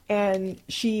And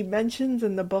she mentions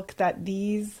in the book that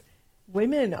these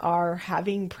women are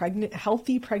having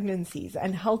healthy pregnancies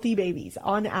and healthy babies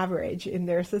on average in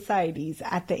their societies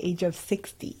at the age of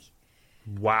 60.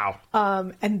 Wow.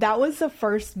 And that was the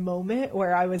first moment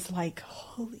where I was like,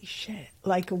 holy shit.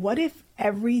 Like, what if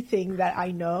everything that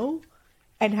I know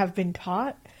and have been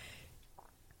taught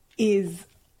is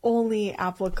only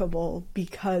applicable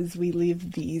because we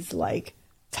live these like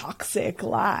toxic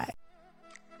lives?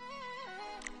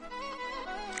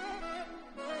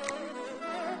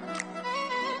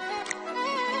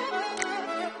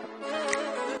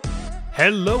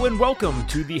 Hello and welcome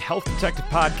to the Health Detective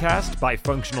Podcast by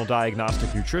Functional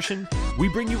Diagnostic Nutrition. We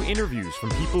bring you interviews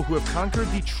from people who have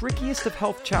conquered the trickiest of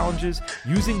health challenges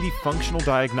using the functional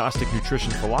diagnostic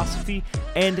nutrition philosophy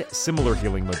and similar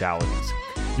healing modalities.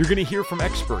 You're going to hear from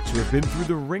experts who have been through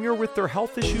the ringer with their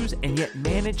health issues and yet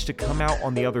managed to come out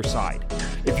on the other side.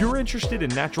 If you're interested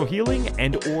in natural healing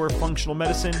and or functional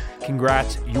medicine,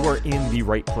 congrats, you are in the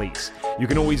right place. You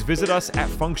can always visit us at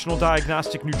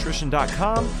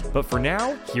functionaldiagnosticnutrition.com, but for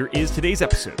now, here is today's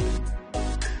episode.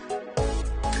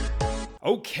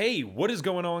 Okay, what is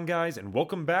going on, guys, and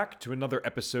welcome back to another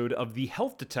episode of the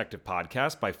Health Detective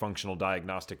Podcast by Functional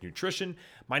Diagnostic Nutrition.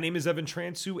 My name is Evan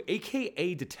Transu,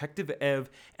 aka Detective Ev,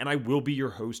 and I will be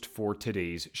your host for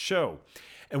today's show.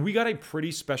 And we got a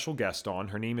pretty special guest on.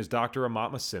 Her name is Dr.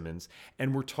 Aumatma Simmons,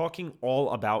 and we're talking all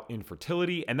about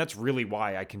infertility, and that's really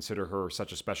why I consider her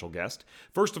such a special guest.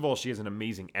 First of all, she has an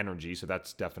amazing energy, so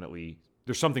that's definitely,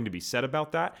 there's something to be said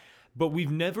about that. But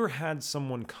we've never had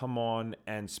someone come on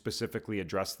and specifically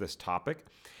address this topic.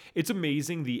 It's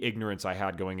amazing the ignorance I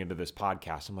had going into this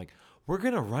podcast. I'm like, we're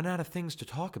going to run out of things to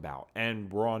talk about.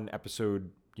 And we're on episode,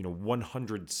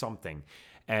 100 something.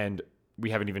 And we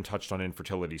haven't even touched on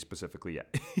infertility specifically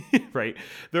yet, right?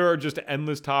 There are just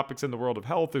endless topics in the world of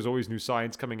health. There's always new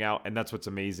science coming out, and that's what's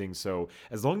amazing. So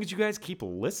as long as you guys keep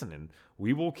listening,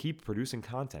 we will keep producing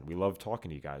content. We love talking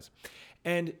to you guys.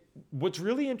 And what's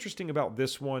really interesting about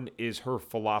this one is her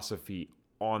philosophy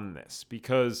on this,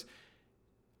 because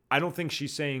I don't think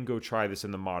she's saying go try this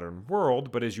in the modern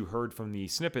world, but as you heard from the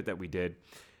snippet that we did,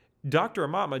 Dr.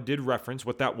 Aumatma did reference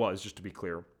what that was, just to be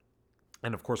clear.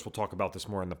 And of course, we'll talk about this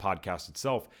more in the podcast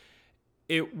itself.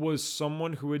 It was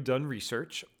someone who had done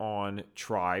research on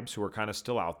tribes who are kind of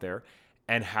still out there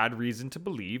and had reason to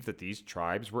believe that these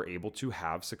tribes were able to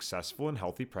have successful and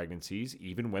healthy pregnancies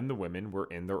even when the women were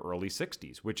in their early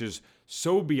 60s, which is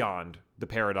so beyond the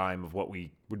paradigm of what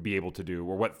we would be able to do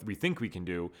or what we think we can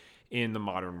do in the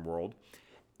modern world.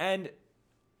 And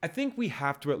I think we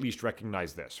have to at least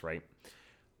recognize this, right?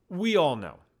 We all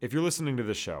know, if you're listening to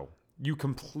this show, you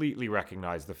completely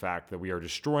recognize the fact that we are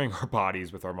destroying our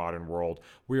bodies with our modern world.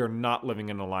 We are not living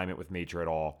in alignment with nature at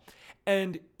all.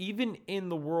 And even in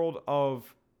the world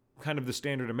of kind of the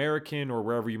standard American or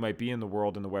wherever you might be in the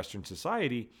world in the Western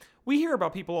society, we hear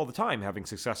about people all the time having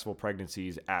successful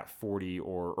pregnancies at 40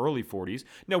 or early 40s.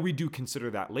 Now, we do consider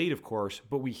that late, of course,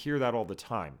 but we hear that all the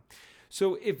time.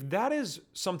 So if that is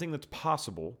something that's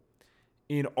possible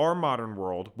in our modern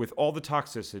world with all the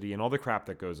toxicity and all the crap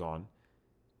that goes on,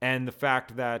 and the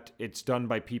fact that it's done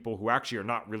by people who actually are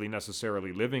not really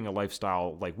necessarily living a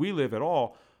lifestyle like we live at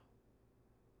all,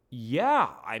 yeah,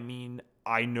 I mean,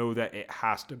 I know that it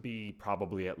has to be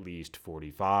probably at least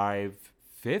 45,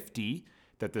 50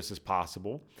 that this is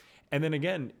possible. And then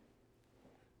again,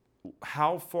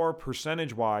 how far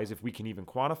percentage-wise, if we can even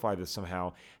quantify this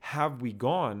somehow, have we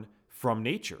gone from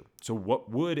nature? So what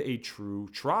would a true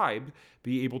tribe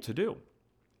be able to do?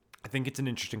 I think it's an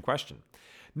interesting question.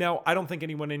 Now, I don't think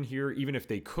anyone in here, even if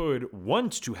they could,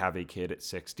 wants to have a kid at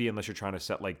 60, unless you're trying to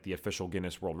set like the official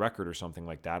Guinness World Record or something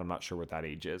like that. I'm not sure what that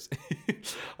age is.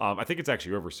 I think it's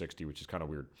actually over 60, which is kind of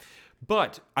weird.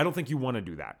 But I don't think you want to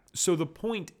do that. So the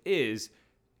point is,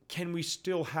 can we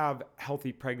still have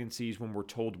healthy pregnancies when we're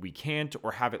told we can't,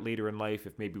 or have it later in life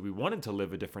if maybe we wanted to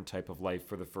live a different type of life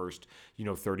for the first,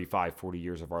 35, 40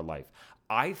 years of our life?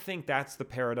 I think that's the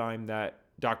paradigm that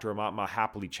Dr. Aumatma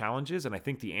happily challenges, and I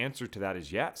think the answer to that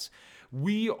is yes.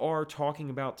 We are talking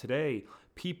about today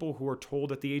people who are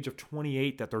told at the age of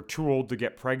 28 that they're too old to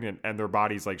get pregnant and their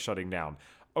body's like shutting down.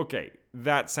 Okay,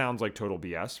 that sounds like total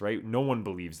BS, right? No one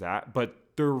believes that, but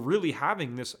they're really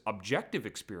having this objective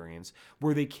experience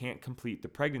where they can't complete the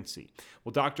pregnancy.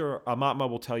 Well, Dr. Aumatma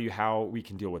will tell you how we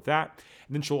can deal with that,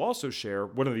 and then she'll also share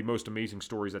one of the most amazing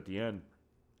stories at the end.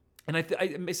 And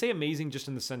I may say amazing just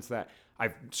in the sense that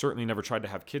I've certainly never tried to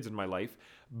have kids in my life,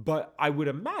 but I would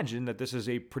imagine that this is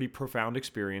a pretty profound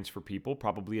experience for people,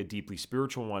 probably a deeply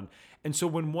spiritual one. And so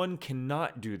when one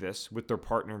cannot do this with their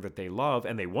partner that they love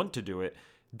and they want to do it,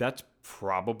 that's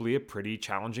probably a pretty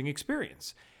challenging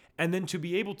experience. And then to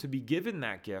be able to be given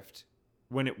that gift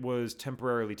when it was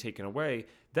temporarily taken away,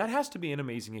 that has to be an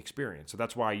amazing experience. So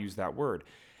that's why I use that word.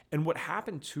 And what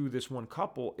happened to this one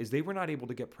couple is they were not able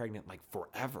to get pregnant like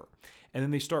forever. And then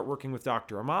they start working with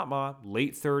Dr. Aumatma,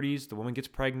 late 30s, the woman gets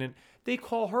pregnant. They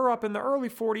call her up in the early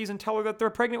 40s and tell her that they're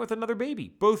pregnant with another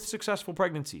baby. Both successful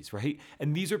pregnancies, right?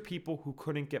 And these are people who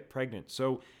couldn't get pregnant.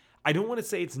 So I don't want to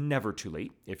say it's never too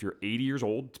late. If you're 80 years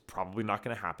old, it's probably not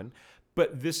going to happen.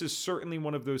 But this is certainly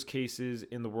one of those cases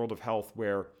in the world of health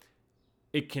where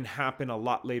it can happen a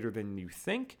lot later than you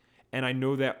think. And I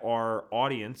know that our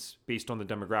audience, based on the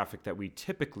demographic that we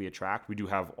typically attract, we do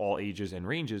have all ages and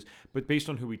ranges, but based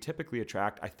on who we typically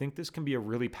attract, I think this can be a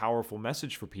really powerful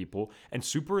message for people and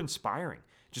super inspiring.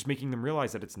 Just making them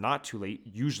realize that it's not too late,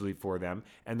 usually for them,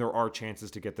 and there are chances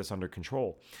to get this under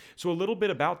control. So a little bit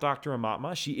about Dr.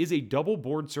 Aumatma. She is a double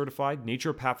board certified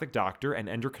naturopathic doctor and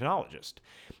endocrinologist.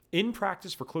 In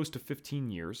practice for close to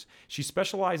 15 years, she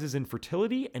specializes in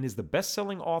fertility and is the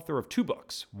best-selling author of 2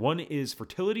 books. One is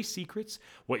Fertility Secrets,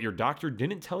 What Your Doctor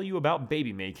Didn't Tell You About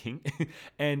Baby Making,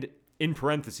 and in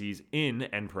parentheses,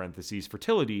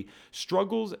 fertility,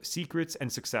 struggles, secrets,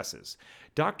 and successes.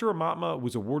 Dr. Aumatma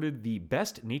was awarded the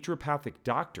Best Naturopathic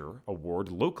Doctor Award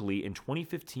locally in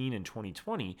 2015 and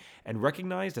 2020 and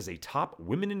recognized as a top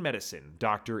Women in Medicine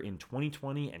doctor in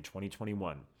 2020 and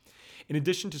 2021. In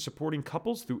addition to supporting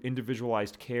couples through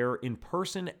individualized care in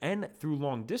person and through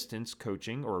long-distance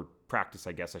coaching, or practice,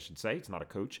 I guess I should say, it's not a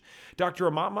coach, Dr.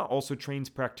 Aumatma also trains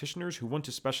practitioners who want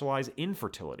to specialize in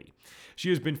fertility. She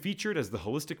has been featured as the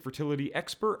holistic fertility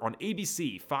expert on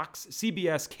ABC, Fox,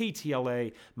 CBS,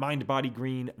 KTLA, Mind Body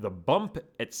Green, The Bump,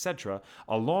 etc.,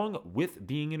 along with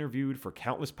being interviewed for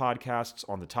countless podcasts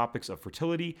on the topics of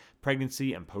fertility,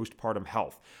 pregnancy, and postpartum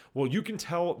health. Well, you can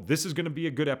tell this is going to be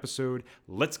a good episode.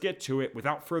 Let's get to it.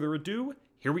 Without further ado,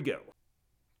 here we go.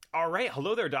 All right.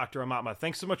 Hello there, Dr. Aumatma.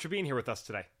 Thanks so much for being here with us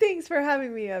today. Thanks for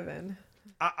having me, Evan.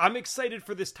 I'm excited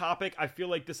for this topic. I feel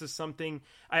like this is something,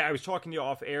 I was talking to you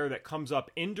off air, that comes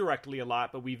up indirectly a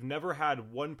lot, but we've never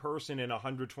had one person in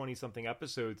 120-something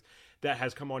episodes that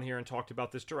has come on here and talked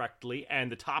about this directly. And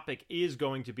the topic is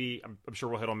going to be, I'm sure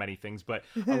we'll hit on many things, but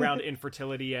around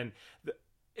infertility. And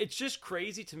it's just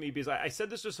crazy to me because I said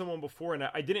this to someone before, and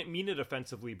I didn't mean it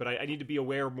offensively, but I need to be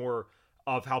aware more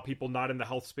of how people not in the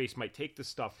health space might take this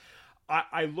stuff.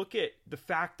 I look at the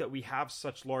fact that we have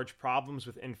such large problems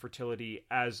with infertility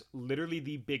as literally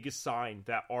the biggest sign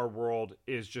that our world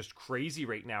is just crazy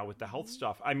right now with the health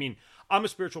stuff. I mean, I'm a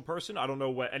spiritual person. I don't know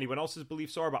what anyone else's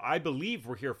beliefs are, but I believe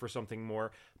we're here for something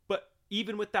more. But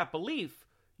even with that belief,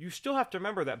 you still have to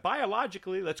remember that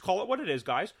biologically, let's call it what it is,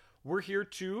 guys, we're here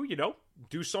to,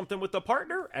 do something with the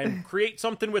partner and create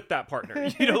something with that partner.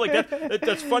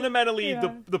 That's fundamentally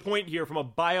the point here from a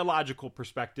biological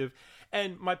perspective.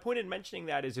 And my point in mentioning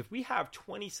that is if we have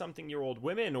 20-something-year-old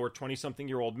women or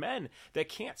 20-something-year-old men that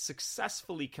can't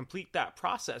successfully complete that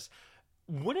process,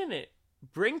 wouldn't it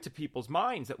bring to people's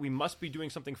minds that we must be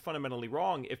doing something fundamentally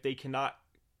wrong if they cannot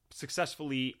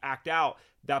successfully act out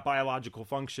that biological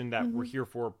function that we're here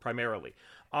for primarily?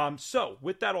 So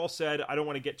with that all said, I don't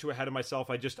want to get too ahead of myself.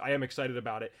 I am excited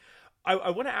about it. I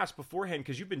want to ask beforehand,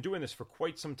 because you've been doing this for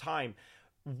quite some time,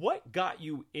 what got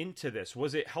you into this?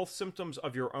 Was it health symptoms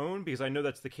of your own? Because I know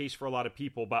that's the case for a lot of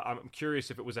people, but I'm curious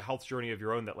if it was a health journey of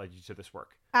your own that led you to this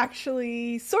work.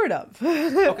 Actually, sort of.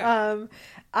 Okay.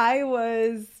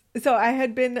 I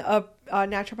had been a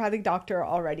naturopathic doctor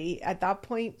already at that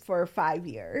point for 5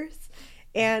 years.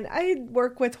 And I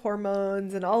work with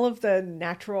hormones and all of the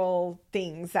natural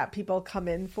things that people come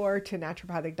in for to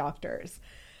naturopathic doctors.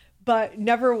 But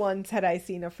never once had I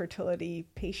seen a fertility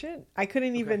patient. I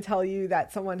couldn't even tell you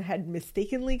that someone had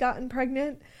mistakenly gotten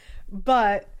pregnant.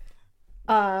 But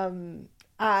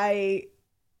I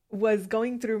was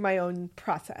going through my own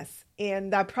process.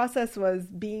 And that process was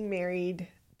being married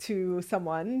to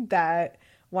someone that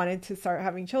wanted to start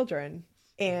having children.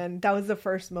 And that was the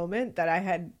first moment that I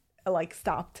had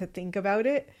stopped to think about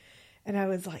it. And I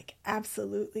was like,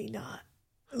 absolutely not.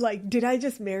 Did I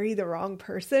just marry the wrong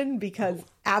person? Because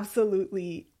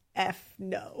absolutely F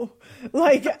no.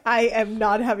 I am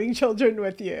not having children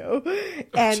with you.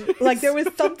 And there was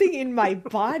something in my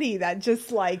body that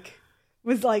just was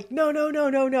no.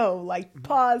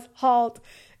 Pause, halt.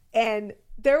 And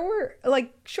there were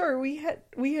sure, we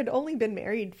had only been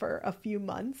married for a few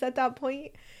months at that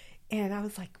point. And I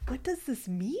was like, what does this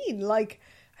mean?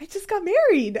 I just got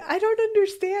married. I don't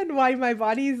understand why my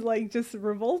body's just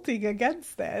revolting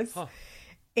against this. Huh.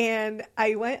 And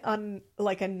I went on a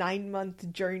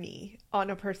 9-month journey on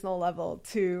a personal level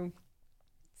to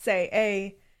say,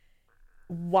 A,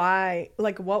 why,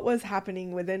 like, what was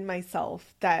happening within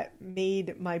myself that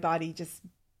made my body just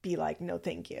be like, no,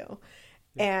 thank you.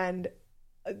 Yeah.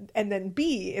 And then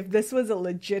B, if this was a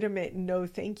legitimate no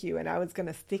thank you and I was going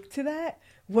to stick to that,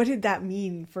 what did that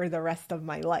mean for the rest of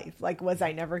my life? Like, was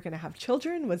I never going to have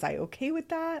children? Was I okay with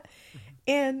that?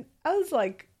 And I was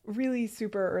like really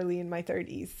super early in my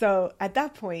 30s. So at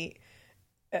that point,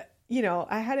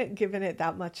 I hadn't given it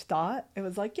that much thought. It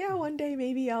was like, yeah, one day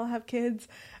maybe I'll have kids.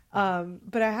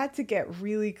 But I had to get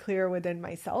really clear within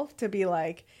myself to be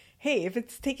like, hey, if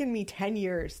it's taken me 10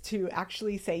 years to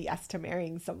actually say yes to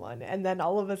marrying someone, and then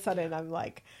all of a sudden I'm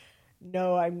like,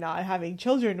 no, I'm not having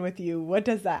children with you, what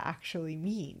does that actually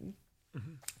mean?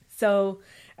 Mm-hmm. So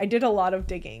I did a lot of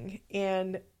digging.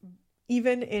 And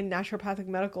even in naturopathic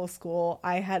medical school,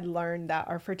 I had learned that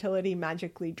our fertility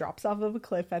magically drops off of a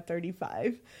cliff at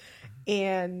 35.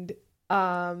 Mm-hmm.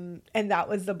 And that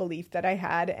was the belief that I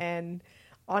had. And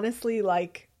honestly,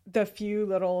 like, the few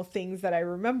little things that I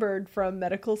remembered from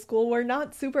medical school were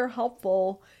not super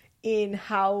helpful in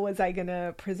how was I going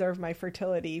to preserve my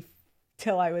fertility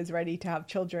till I was ready to have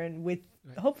children with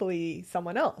hopefully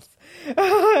someone else.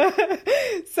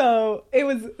 So it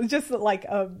was just like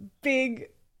a big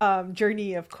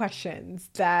journey of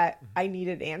questions that I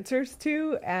needed answers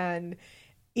to. And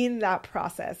in that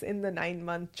process, in the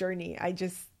 9-month journey, I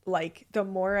just, like, the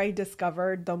more I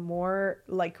discovered, the more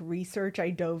like research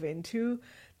I dove into,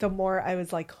 the more I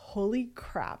was like, holy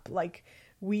crap, like,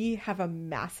 we have a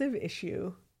massive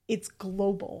issue. It's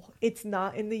global. It's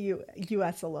not in the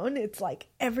US alone. It's like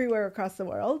everywhere across the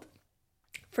world.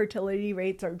 Fertility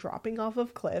rates are dropping off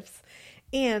of cliffs.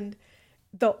 And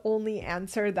the only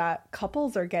answer that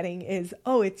couples are getting is,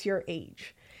 oh, it's your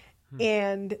age.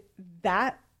 And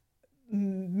that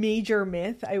major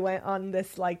myth, I went on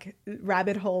this like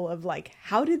rabbit hole of like,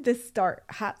 how did this start?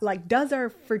 Like, does our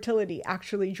fertility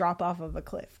actually drop off of a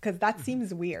cliff? Because that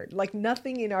seems weird. Like,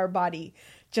 nothing in our body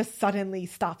just suddenly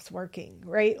stops working,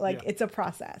 right? Like, it's a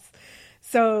process.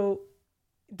 So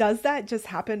does that just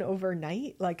happen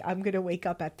overnight? Like, I'm going to wake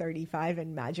up at 35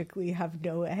 and magically have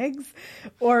no eggs?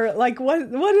 Or like, what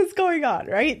is going on,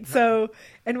 right? So,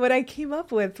 and what I came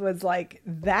up with was like,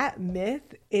 that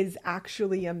myth is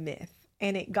actually a myth.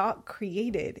 And it got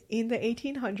created in the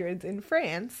 1800s in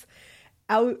France,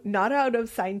 not out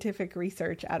of scientific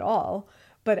research at all,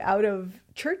 but out of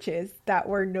churches that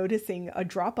were noticing a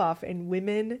drop-off in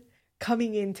women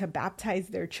coming in to baptize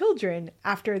their children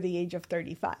after the age of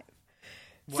 35.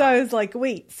 Wow. So I was like,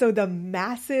 wait, so the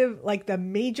massive, like the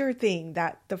major thing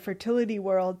that the fertility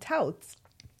world touts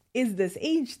is this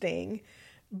age thing,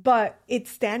 but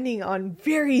it's standing on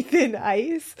very thin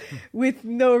ice with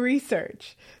no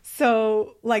research.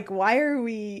 So like, why are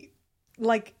we,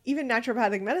 like, even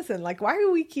naturopathic medicine, like, why do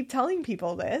we keep telling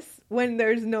people this when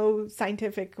there's no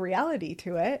scientific reality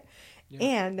to it? Yeah.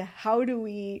 And how do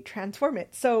we transform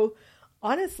it? So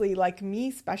honestly, like,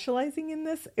 me specializing in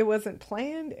this, it wasn't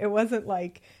planned. It wasn't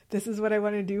like, this is what I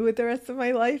want to do with the rest of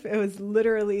my life. It was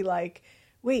literally like,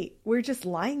 wait, we're just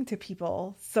lying to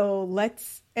people. So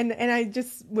let's, and I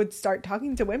just would start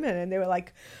talking to women and they were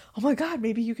like, oh my God,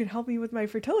 maybe you can help me with my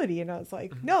fertility. And I was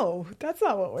like, no, that's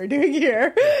not what we're doing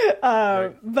here.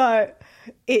 Right. But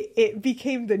it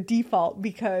became the default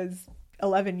because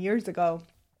 11 years ago,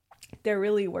 there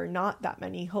really were not that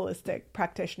many holistic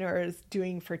practitioners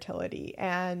doing fertility.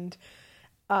 And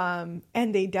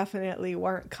they definitely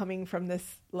weren't coming from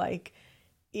this, like,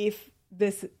 if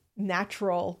this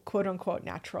natural, quote unquote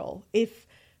natural, if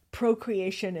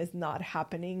procreation is not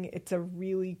happening, it's a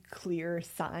really clear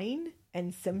sign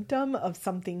and symptom of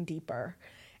something deeper.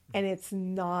 And it's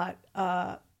not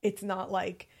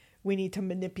like we need to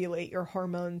manipulate your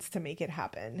hormones to make it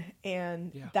happen.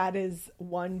 And that is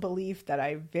one belief that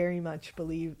I very much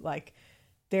believe, like,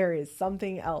 there is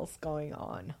something else going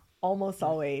on almost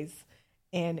always.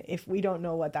 And if we don't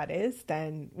know what that is,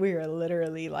 then we're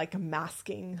literally like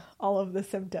masking all of the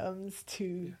symptoms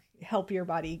to help your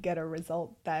body get a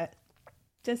result that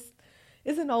just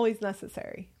isn't always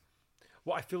necessary.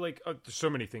 Well, I feel like there's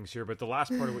so many things here, but the last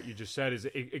part of what you just said is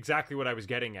exactly what I was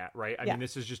getting at, right? I mean,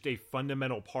 this is just a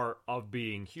fundamental part of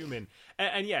being human.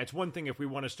 And yeah, it's one thing if we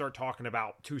want to start talking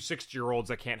about 2 60-year-olds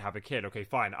that can't have a kid. Okay,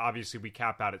 fine. Obviously, we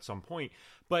cap out at some point.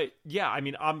 But yeah, I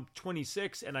mean, I'm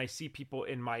 26 and I see people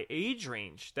in my age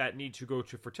range that need to go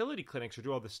to fertility clinics or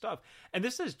do all this stuff. And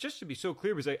this is just to be so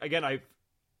clear because, again, I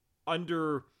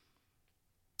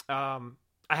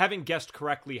haven't guessed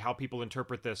correctly how people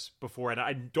interpret this before, and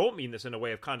I don't mean this in a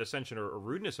way of condescension or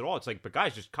rudeness at all. It's like, but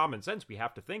guys, just common sense. We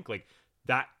have to think, like,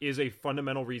 that is a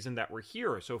fundamental reason that we're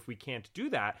here. So if we can't do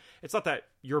that, it's not that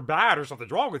you're bad or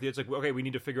something's wrong with you. It's like, okay, we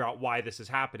need to figure out why this is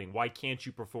happening. Why can't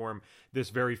you perform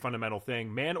this very fundamental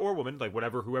thing, man or woman, like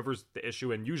whoever's the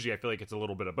issue. And usually I feel like it's a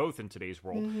little bit of both in today's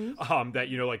world. That,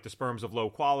 like the sperm's of low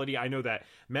quality. I know that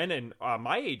men in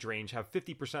my age range have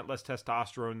 50% less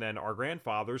testosterone than our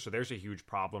grandfathers. So there's a huge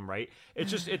problem, right?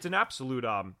 It's just, it's an absolute,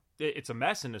 it's a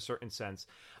mess in a certain sense.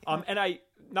 And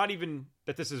not even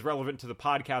that this is relevant to the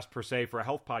podcast per se for a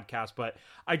health podcast, but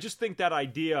I just think that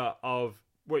idea of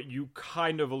what you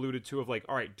kind of alluded to of like,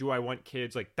 all right, do I want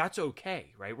kids? Like, that's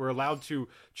okay, right? We're allowed to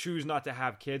choose not to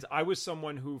have kids. I was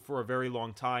someone who for a very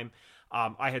long time,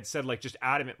 I had said like just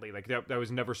adamantly, like that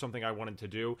was never something I wanted to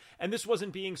do. And this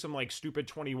wasn't being some like stupid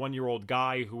 21-year-old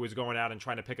guy who was going out and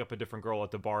trying to pick up a different girl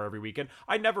at the bar every weekend.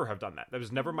 I never have done that. That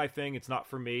was never my thing. It's not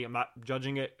for me. I'm not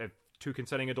judging it. If two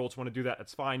consenting adults want to do that,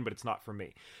 that's fine, but it's not for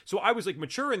me. So I was like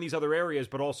mature in these other areas,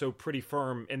 but also pretty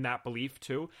firm in that belief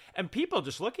too. And people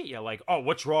just look at you like, oh,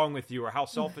 what's wrong with you? Or how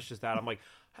selfish is that? I'm like,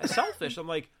 selfish? I'm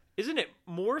like, isn't it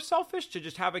more selfish to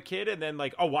just have a kid and then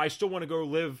like, oh, well, I still want to go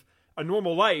live a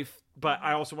normal life, but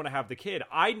I also want to have the kid.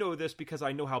 I know this because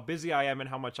I know how busy I am and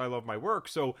how much I love my work.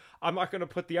 So I'm not going to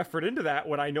put the effort into that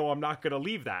when I know I'm not going to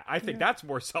leave that. I think that's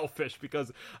more selfish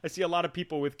because I see a lot of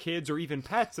people with kids or even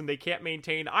pets and they can't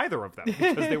maintain either of them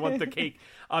because they want the cake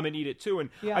and eat it too. And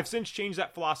I've since changed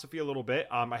that philosophy a little bit.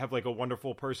 I have like a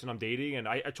wonderful person I'm dating and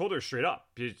I told her straight up,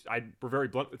 we're very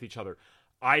blunt with each other.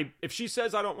 If she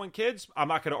says I don't want kids, I'm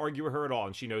not going to argue with her at all.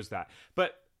 And she knows that.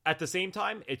 But at the same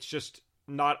time, it's just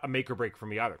not a make or break for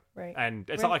me either. Right. And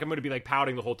it's not like I'm going to be like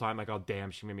pouting the whole time like, oh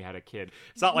damn, she made me had a kid.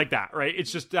 It's not like that, right?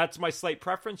 It's just that's my slight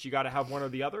preference. You got to have one or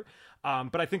the other.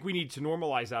 But I think we need to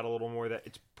normalize that a little more, that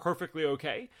it's perfectly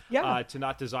okay to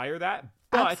not desire that.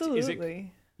 But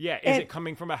absolutely. Is it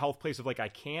coming from a health place of like I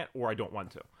can't or I don't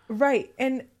want to? Right.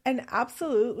 And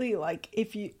absolutely, like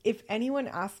if anyone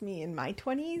asked me in my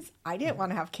 20s, I didn't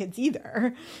want to have kids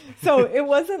either. So it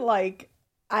wasn't like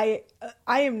I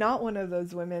am not one of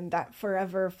those women that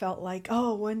forever felt like,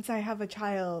 oh, once I have a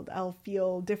child, I'll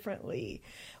feel differently.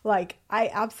 Like, I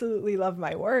absolutely love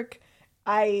my work.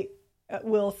 I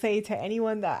will say to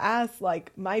anyone that asks,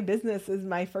 like, my business is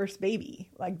my first baby.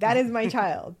 Like, that is my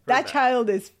child. That child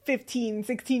is 15,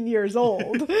 16 years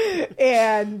old.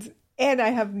 and I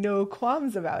have no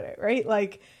qualms about it, right?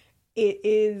 Like,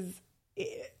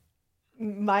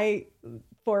 my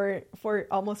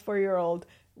almost 4-year-old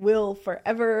will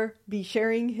forever be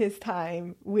sharing his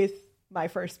time with my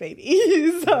first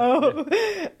baby. So,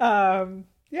 I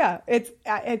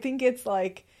think it's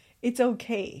like, it's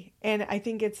okay. And I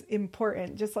think it's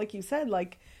important, just like you said,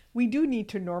 like we do need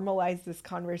to normalize this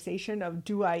conversation of,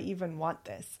 do I even want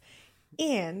this?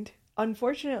 And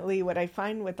unfortunately, what I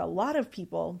find with a lot of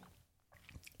people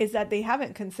is that they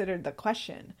haven't considered the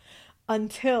question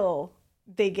until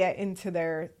they get into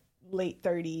their late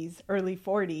 30s, early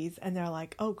 40s, and they're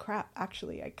like, oh crap,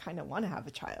 actually I kind of want to have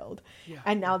a child.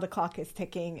 And now the clock is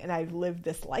ticking and I've lived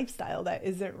this lifestyle that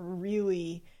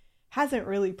hasn't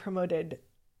really promoted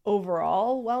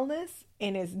overall wellness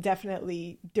and is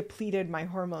definitely depleted my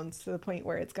hormones to the point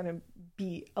where it's going to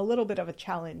be a little bit of a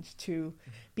challenge to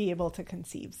be able to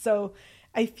conceive. So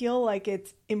I feel like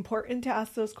it's important to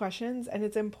ask those questions, and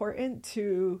it's important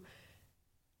to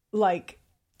like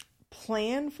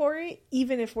plan for it,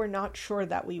 even if we're not sure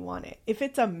that we want it. If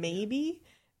it's a maybe,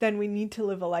 then we need to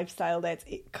live a lifestyle that's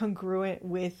congruent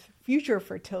with future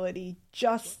fertility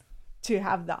just to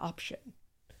have the option.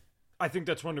 I think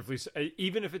that's wonderfully,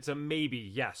 even if it's a maybe,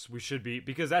 yes, we should be,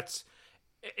 because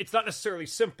it's not necessarily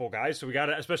simple, guys. So we got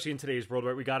to, especially in today's world,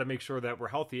 right, we got to make sure that we're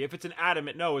healthy. If it's an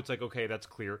adamant no, it's like, okay, that's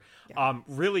clear.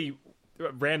 Really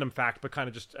random fact, but kind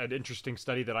of just an interesting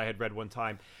study that I had read one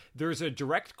time. There's a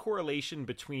direct correlation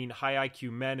between high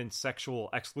IQ men and sexual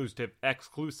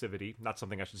exclusivity. Not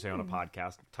something I should say on a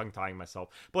podcast, tongue-tying myself,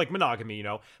 but like monogamy,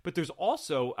 But there's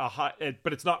also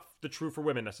but it's not the true for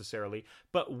women necessarily.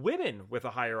 But women with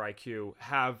a higher IQ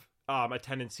have a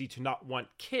tendency to not want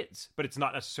kids, but it's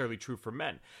not necessarily true for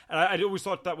men. And I always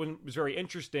thought that one was very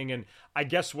interesting. And I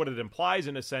guess what it implies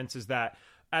in a sense is that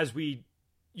as we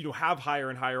have higher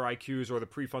and higher IQs, or the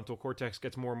prefrontal cortex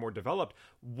gets more and more developed,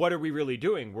 what are we really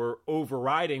doing? We're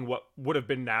overriding what would have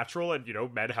been natural. And,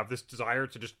 men have this desire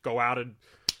to just go out and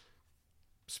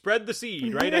spread the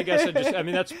seed, right? I guess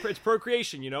it's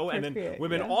procreation, and then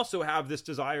women also have this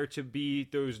desire to be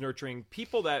those nurturing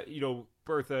people that,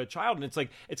 birth a child. And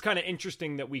it's kind of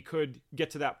interesting that we could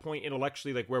get to that point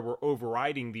intellectually, like where we're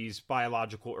overriding these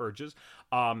biological urges.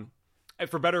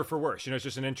 for better or for worse. It's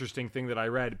just an interesting thing that I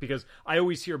read because I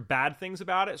always hear bad things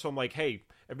about it. So I'm like, hey,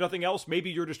 if nothing else, maybe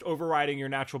you're just overriding your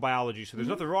natural biology. So there's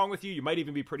nothing wrong with you. You might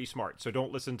even be pretty smart. So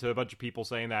don't listen to a bunch of people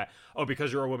saying that, oh,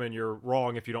 because you're a woman, you're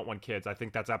wrong if you don't want kids. I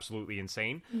think that's absolutely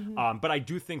insane. But I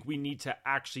do think we need to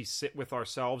actually sit with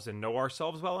ourselves and know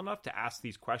ourselves well enough to ask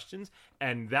these questions.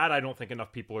 And that I don't think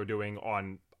enough people are doing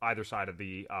on either side of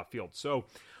the field. So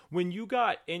when you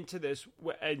got into this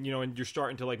and you're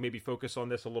starting to like maybe focus on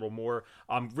this a little more,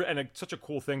 such a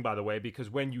cool thing, by the way, because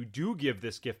when you do give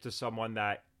this gift to someone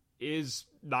that is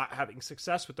not having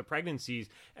success with the pregnancies,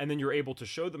 and then you're able to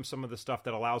show them some of the stuff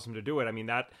that allows them to do it. I mean,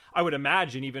 that I would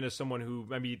imagine, even as someone who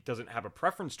maybe doesn't have a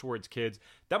preference towards kids,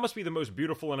 that must be the most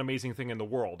beautiful and amazing thing in the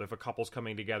world if a couple's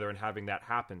coming together and having that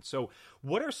happen. So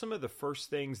what are some of the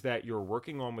first things that you're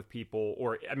working on with people?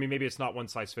 Or, I mean, maybe it's not one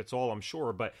size fits all, I'm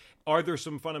sure, but are there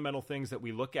some fundamental things that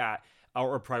we look at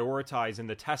or prioritize in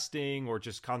the testing or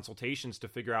just consultations to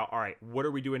figure out, all right, what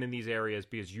are we doing in these areas?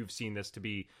 Because you've seen this to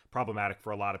be problematic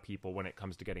for a lot of people when it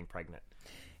comes to getting pregnant.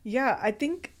 Yeah, I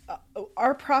think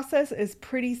our process is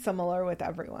pretty similar with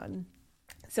everyone.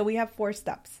 So we have 4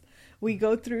 steps. We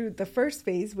go through the first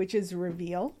phase, which is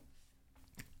reveal.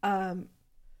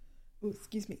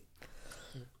 Excuse me.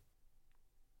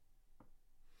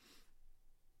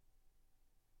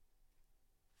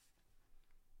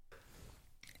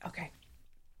 Okay.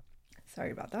 Sorry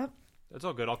about that. That's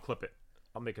all good. I'll clip it.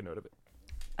 I'll make a note of it.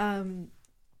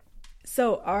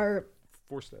 So our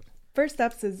 4 steps. First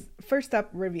step,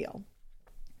 reveal.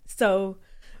 So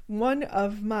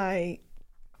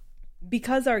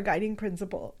because our guiding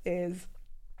principle is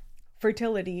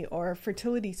fertility or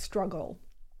fertility struggle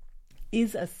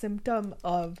is a symptom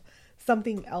of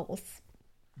something else.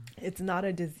 It's not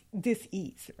a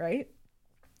dis-ease, right?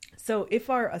 So if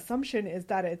our assumption is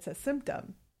that it's a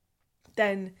symptom,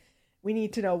 then we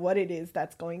need to know what it is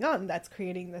that's going on that's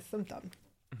creating this symptom.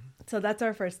 So that's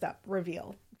our first step,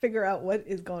 reveal. Figure out what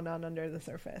is going on under the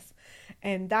surface.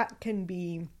 And that can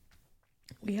be,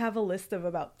 we have a list of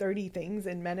about 30 things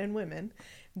in men and women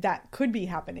that could be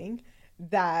happening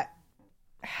that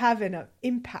have an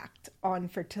impact on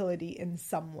fertility in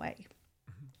some way.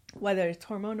 Whether it's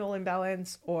hormonal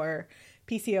imbalance or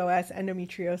PCOS,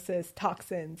 endometriosis,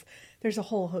 toxins, there's a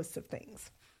whole host of things.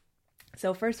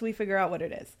 So first we figure out what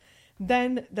it is.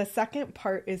 Then the second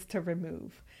part is to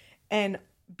remove. And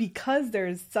because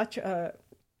there's such a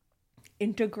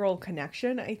integral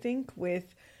connection, I think,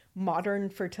 with modern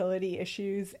fertility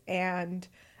issues and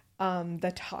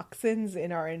the toxins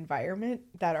in our environment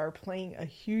that are playing a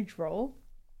huge role,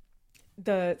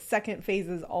 the second phase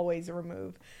is always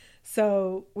remove.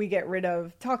 So we get rid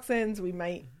of toxins. We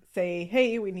might say,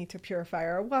 hey, we need to purify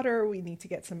our water. We need to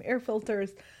get some air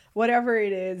filters, whatever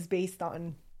it is based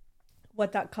on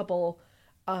what that couple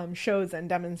shows and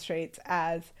demonstrates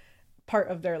as part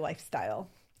of their lifestyle.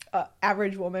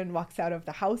 Average woman walks out of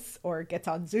the house or gets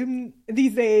on Zoom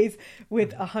these days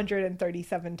with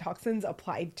 137 toxins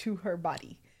applied to her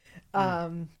body.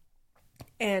 And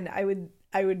I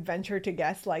would venture to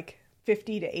guess like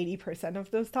 50 to 80%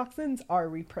 of those toxins are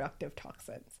reproductive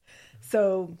toxins.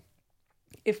 So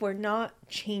if we're not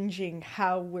changing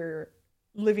how we're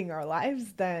living our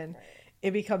lives, then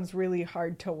it becomes really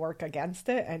hard to work against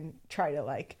it and try to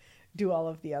like do all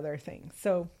of the other things.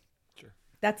 So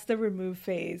that's the remove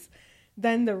phase.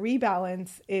 Then the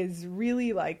rebalance is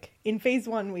really like in phase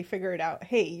 1, we figured out,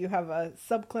 hey, you have a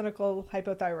subclinical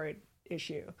hypothyroid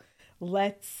issue.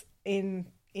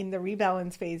 In the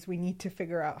rebalance phase, we need to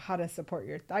figure out how to support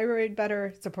your thyroid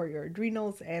better, support your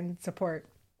adrenals, and support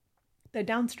the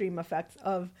downstream effects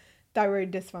of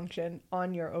thyroid dysfunction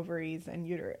on your ovaries and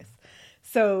uterus.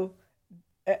 So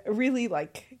really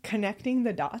like connecting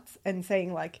the dots and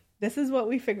saying like, this is what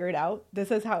we figured out.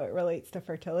 This is how it relates to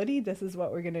fertility. This is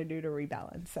what we're going to do to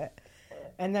rebalance it.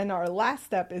 And then our last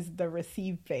step is the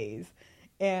receive phase.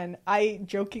 And I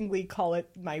jokingly call it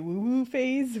my woo-woo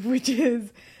phase, which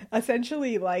is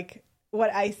essentially like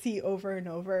what I see over and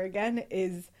over again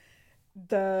is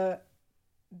the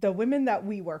women that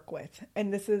we work with.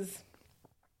 And this is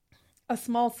a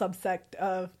small subsect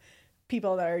of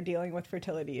people that are dealing with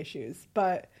fertility issues.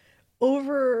 But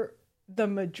over the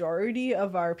majority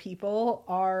of our people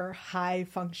are high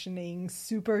functioning,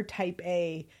 super type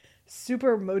A,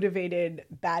 super motivated,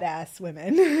 badass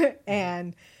women.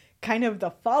 And kind of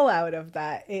the fallout of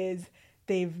that is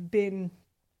they've been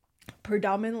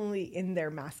predominantly in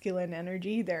their masculine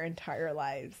energy their entire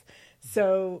lives.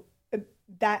 So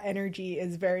that energy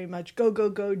is very much go, go,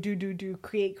 go, do,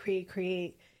 create, create,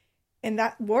 create. And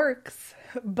that works.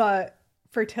 But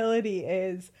fertility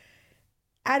is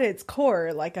at its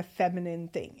core like a feminine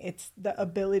thing. It's the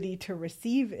ability to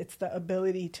receive, it's the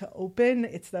ability to open,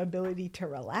 it's the ability to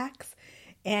relax.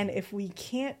 And if we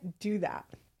can't do that,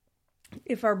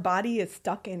 if our body is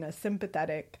stuck in a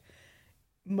sympathetic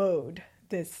mode,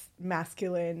 this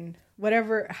masculine,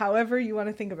 whatever, however you want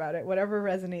to think about it, whatever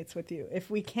resonates with you, if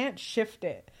we can't shift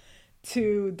it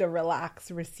to the relax,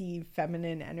 receive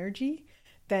feminine energy,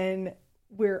 then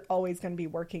we're always going to be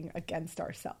working against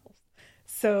ourselves.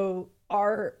 So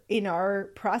in our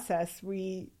process,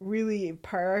 we really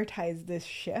prioritize this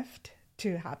shift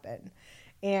to happen.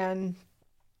 And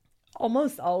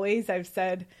almost always I've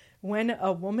said, when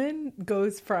a woman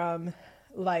goes from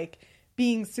like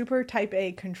being super type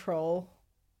A control,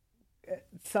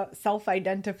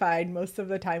 self-identified most of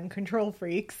the time control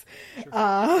freaks,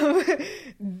 sure.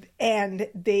 And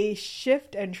they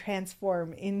shift and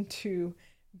transform into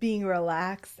being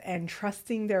relaxed and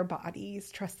trusting their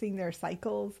bodies, trusting their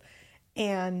cycles.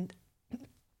 And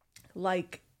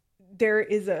like there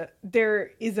is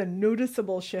a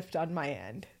noticeable shift on my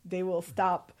end. They will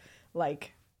stop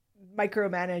like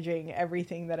micromanaging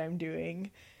everything that I'm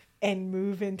doing and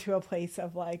move into a place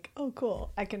of like, oh,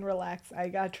 cool, I can relax. I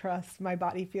got trust. My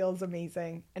body feels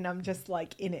amazing. And I'm just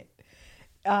like in it.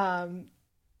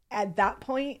 At that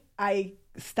point, I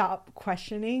stop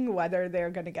questioning whether they're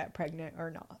going to get pregnant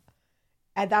or not.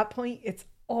 At that point, it's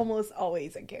almost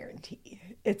always a guarantee.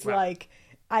 It's right. Like,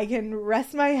 I can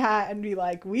rest my hat and be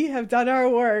like, we have done our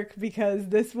work because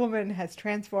this woman has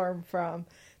transformed from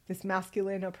this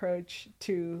masculine approach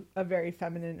to a very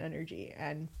feminine energy.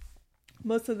 And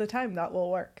most of the time that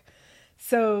will work.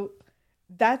 So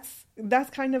that's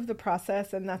kind of the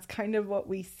process, and that's kind of what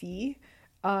we see.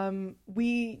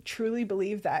 We truly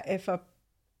believe that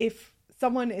if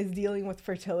someone is dealing with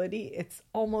fertility, it's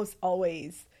almost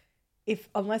always,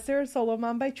 unless they're a solo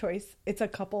mom by choice, it's a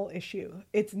couple issue.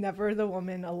 It's never the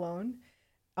woman alone.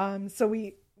 So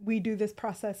we do this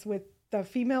process with the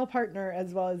female partner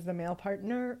as well as the male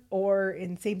partner, or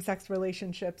in same-sex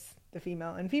relationships, the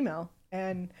female and female.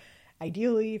 And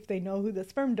ideally, if they know who the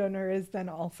sperm donor is, then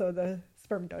also the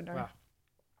sperm donor. Wow.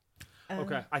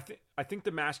 Okay. I think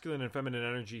the masculine and feminine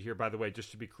energy here, by the way,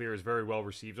 just to be clear, is very well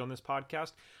received on this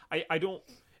podcast. I don't,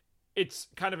 it's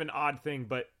kind of an odd thing,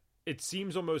 but it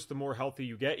seems almost the more healthy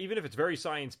you get, even if it's very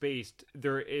science-based,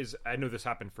 there is, I know this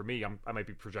happened for me, I might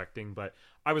be projecting, but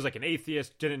I was like an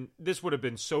atheist, this would have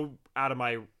been so out of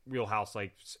my wheelhouse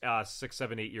like 6,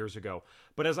 7, 8 years ago.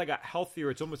 But as I got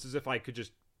healthier, it's almost as if I could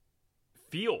just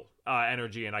feel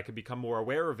energy and I could become more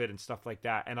aware of it and stuff like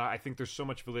that. And I think there's so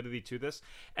much validity to this.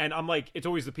 And I'm like, it's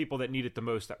always the people that need it the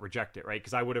most that reject it, right?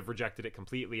 Because I would have rejected it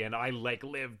completely. And I like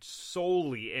lived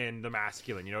solely in the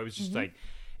masculine, it was just like,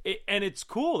 and it's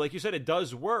cool. Like you said, it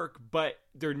does work, but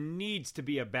there needs to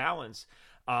be a balance.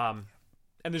 And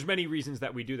there's many reasons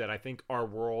that we do that. I think our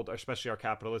world, especially our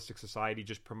capitalistic society,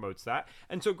 just promotes that.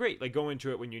 And so great, like go into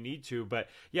it when you need to. But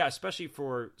yeah, especially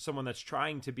for someone that's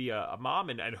trying to be a mom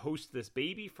and host this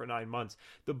baby for 9 months,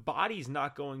 the body's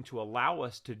not going to allow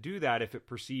us to do that if it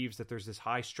perceives that there's this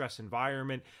high stress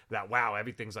environment, that, wow,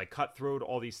 everything's like cutthroat,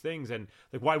 all these things. And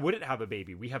like, why would it have a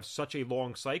baby? We have such a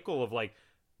long cycle of like,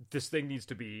 this thing needs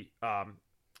to be,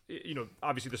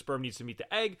 obviously the sperm needs to meet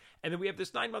the egg. And then we have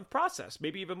this 9-month process,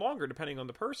 maybe even longer, depending on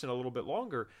the person, a little bit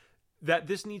longer, that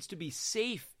this needs to be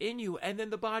safe in you. And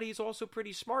then the body is also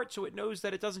pretty smart. So it knows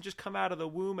that it doesn't just come out of the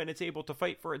womb and it's able to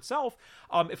fight for itself.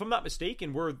 If I'm not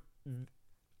mistaken,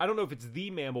 I don't know if it's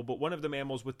the mammal, but one of the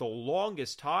mammals with the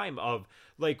longest time of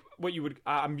like what you would,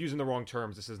 I'm using the wrong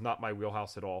terms. This is not my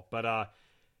wheelhouse at all, but,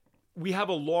 we have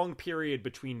a long period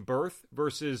between birth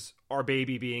versus our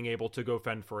baby being able to go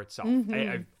fend for itself. Mm-hmm.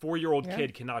 A 4-year-old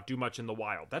kid cannot do much in the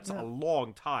wild. That's a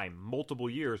long time, multiple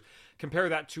years. Compare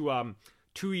that to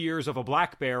 2 years of a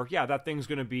black bear. Yeah, that thing's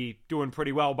going to be doing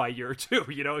pretty well by year 2.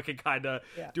 It can kind of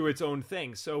do its own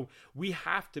thing. So we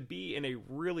have to be in a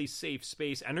really safe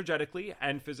space energetically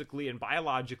and physically and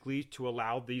biologically to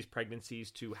allow these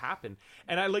pregnancies to happen.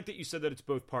 And I like that you said that it's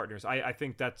both partners. I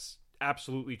think that's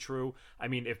absolutely true. I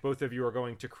mean, if both of you are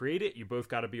going to create it, you both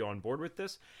got to be on board with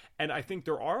this. And I think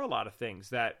there are a lot of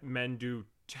things that men do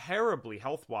terribly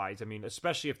health-wise. I mean,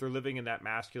 especially if they're living in that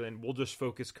masculine, we'll just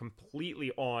focus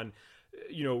completely on,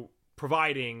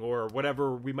 providing or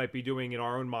whatever we might be doing in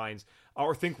our own minds,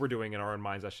 or think we're doing in our own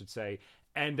minds, I should say.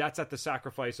 And that's at the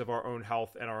sacrifice of our own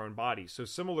health and our own bodies. So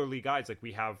similarly, guys, like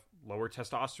we have lower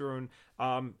testosterone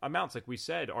amounts, like we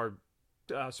said,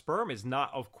 sperm is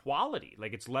not of quality.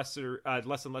 Like it's less and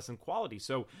less in quality.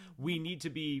 So we need to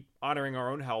be honoring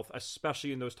our own health,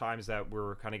 especially in those times that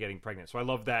we're kind of getting pregnant. So I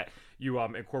love that you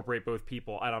incorporate both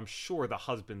people, and I'm sure the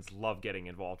husbands love getting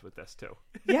involved with this too.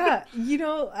 Yeah,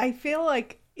 I feel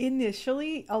like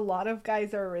initially a lot of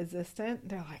guys are resistant.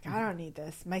 They're like, I don't need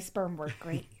this. My sperm work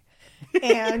great.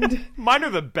 And mine are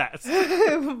the best.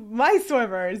 My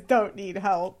swimmers don't need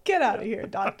help. Get out of here,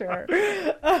 doctor.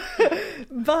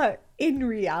 But in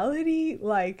reality,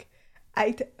 like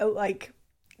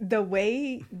the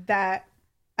way that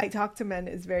I talk to men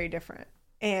is very different.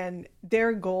 And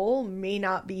their goal may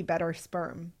not be better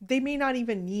sperm. They may not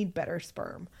even need better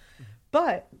sperm.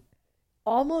 But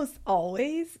almost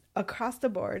always across the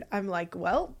board, I'm like,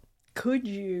 well, could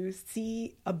you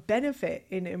see a benefit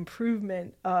in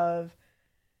improvement of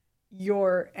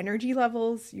your energy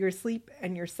levels, your sleep,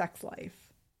 and your sex life?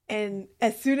 And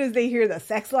as soon as they hear the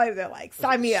sex life, they're like,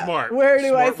 sign me up. Where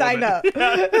do I sign up?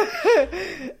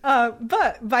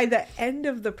 But by the end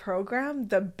of the program,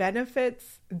 the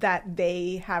benefits that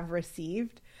they have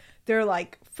received, they're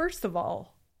like, first of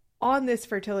all, on this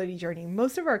fertility journey,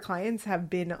 most of our clients have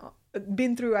been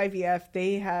through IVF.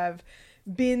 They have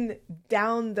been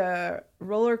down the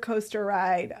roller coaster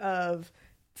ride of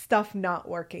stuff not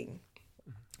working.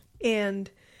 And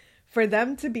for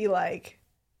them to be like,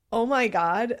 oh my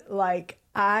God, like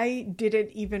I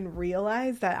didn't even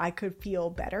realize that I could feel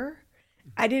better.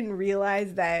 I didn't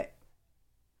realize that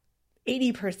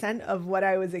 80% of what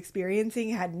I was experiencing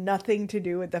had nothing to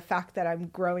do with the fact that I'm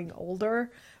growing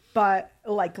older, but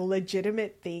like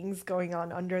legitimate things going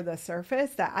on under the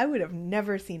surface that I would have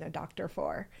never seen a doctor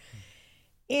for.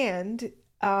 And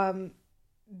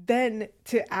then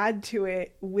to add to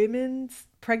it, women's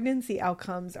pregnancy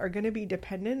outcomes are going to be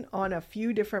dependent on a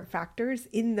few different factors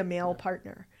in the male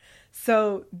partner.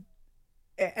 So,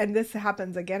 and this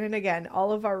happens again and again,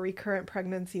 all of our recurrent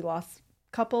pregnancy loss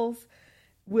couples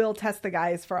will test the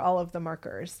guys for all of the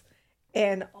markers.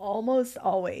 And almost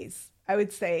always, I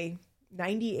would say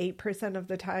 98% of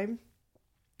the time,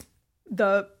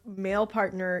 the male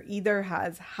partner either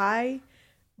has high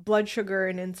blood sugar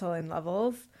and insulin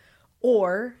levels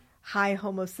or high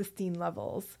homocysteine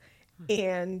levels.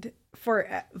 And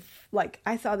for like,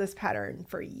 I saw this pattern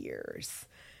for years.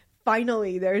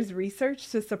 Finally, there's research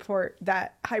to support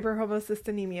that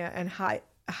hyperhomocystinemia and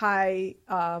high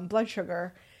blood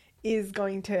sugar is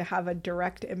going to have a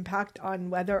direct impact on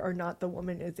whether or not the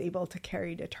woman is able to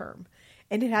carry to term.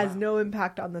 And it has no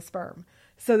impact on the sperm.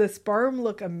 So the sperm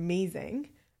look amazing,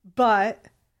 but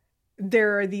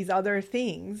there are these other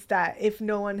things that if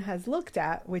no one has looked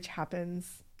at, which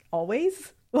happens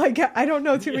always, like I don't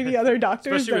know too many other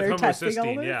doctors that are testing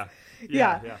all this.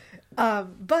 Yeah.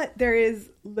 But there is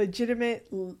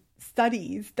legitimate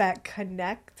studies that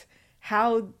connect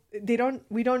how we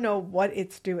don't know what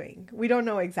it's doing. We don't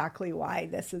know exactly why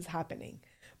this is happening,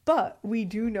 but we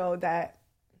do know that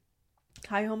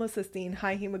high homocysteine,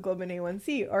 high hemoglobin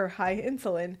A1C, or high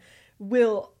insulin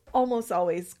will almost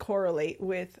always correlate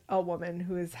with a woman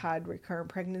who has had recurrent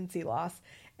pregnancy loss,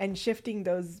 and shifting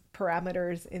those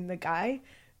parameters in the guy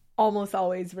almost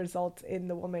always results in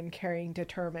the woman carrying to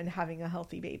term and having a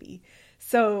healthy baby.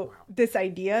 So this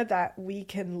idea that we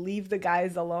can leave the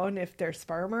guys alone if their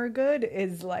sperm are good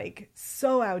is like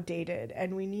so outdated,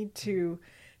 and we need to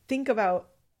think about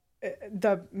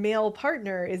the male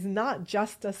partner is not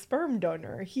just a sperm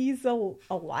donor. He's a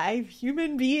live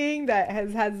human being that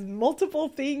has multiple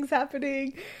things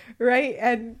happening, right?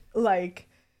 And like,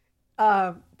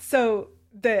 so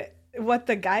what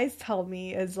the guys tell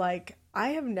me is like, I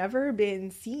have never been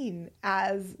seen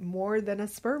as more than a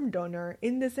sperm donor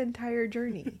in this entire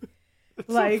journey. It's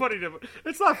like, so funny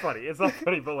it's not funny. It's not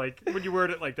funny, but like when you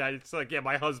word it like that, it's like, yeah,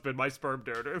 my husband, my sperm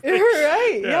donor. Like,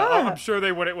 right. Yeah. I'm sure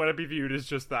they wouldn't want to be viewed as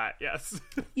just that. Yes.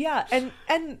 Yeah.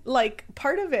 And like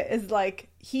part of it is like,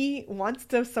 he wants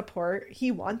to support, he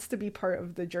wants to be part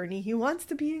of the journey. He wants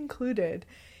to be included.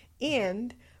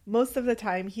 And most of the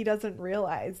time he doesn't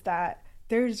realize that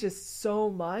there's just so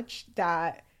much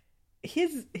that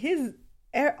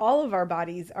all of our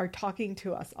bodies are talking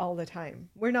to us all the time.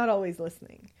 We're not always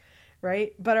listening.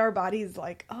 Right? But our body's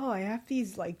like, oh, I have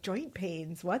these like joint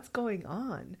pains. What's going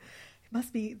on? It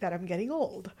must be that I'm getting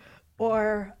old.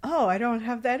 Or, oh, I don't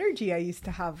have the energy I used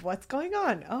to have. What's going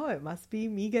on? Oh, it must be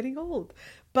me getting old.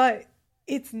 But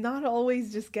it's not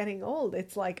always just getting old.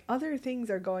 It's like other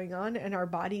things are going on and our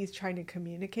body is trying to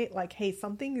communicate like, hey,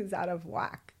 something is out of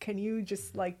whack. Can you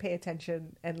just like pay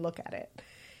attention and look at it?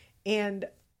 And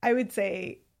I would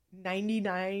say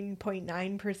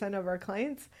 99.9% of our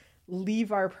clients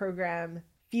leave our program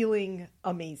feeling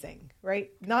amazing,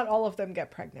 right? Not all of them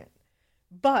get pregnant,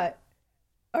 but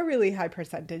a really high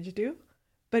percentage do.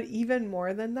 But even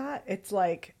more than that, it's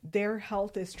like their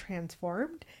health is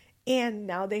transformed and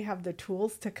now they have the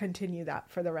tools to continue that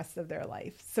for the rest of their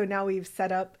life. So now we've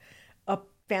set up a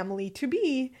family to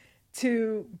be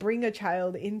to bring a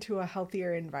child into a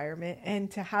healthier environment and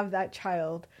to have that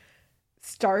child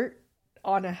start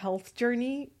on a health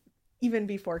journey even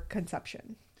before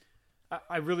conception.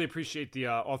 I really appreciate the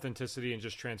authenticity and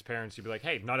just transparency. Be like,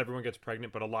 hey, not everyone gets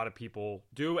pregnant, but a lot of people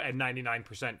do, and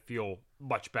 99% feel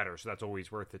much better. So that's always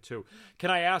worth it too.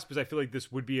 Can I ask, because I feel like this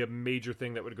would be a major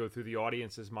thing that would go through the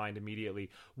audience's mind immediately,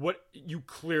 what you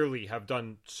clearly have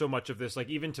done so much of this, like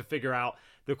even to figure out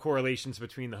the correlations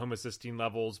between the homocysteine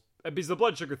levels, because the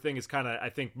blood sugar thing is kind of, I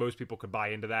think most people could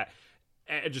buy into that.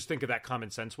 And just think of that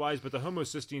common sense wise, but the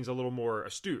homocysteine is a little more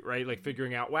astute, right? Like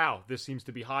figuring out, wow, this seems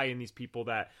to be high in these people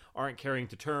that aren't carrying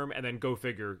to term, and then go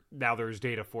figure, now there's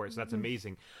data for it. So that's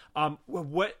amazing.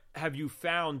 What have you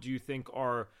found, do you think,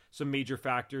 are some major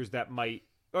factors that might,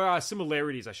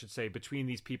 similarities, I should say, between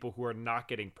these people who are not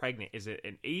getting pregnant? Is it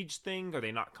an age thing? Are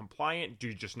they not compliant? Do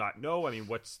you just not know? I mean,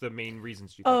 what's the main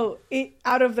reasons you think?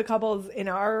 Out of the couples in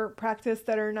our practice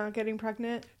that are not getting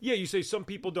pregnant? Yeah, you say some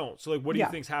people don't. So, like, what do you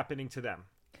think's happening to them?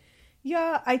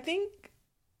 Yeah, I think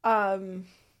I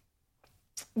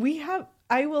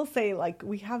will say, like,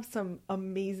 we have some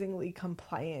amazingly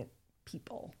compliant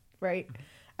people, right? Mm-hmm.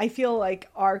 I feel like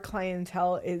our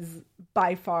clientele is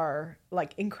by far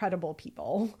like incredible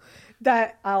people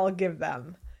that I'll give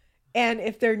them. And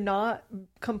if they're not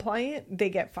compliant, they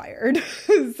get fired.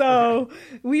 So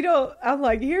I'm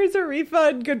like, here's a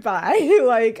refund, goodbye.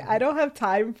 Like, I don't have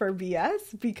time for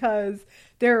BS because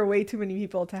there are way too many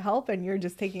people to help and you're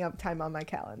just taking up time on my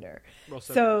calendar. Well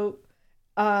said. So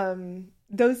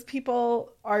those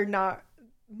people are not,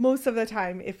 most of the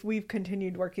time, if we've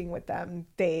continued working with them,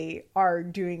 they are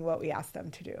doing what we ask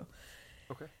them to do.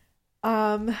 Okay.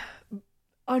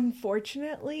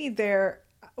 Unfortunately,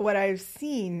 what I've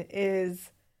seen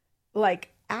is,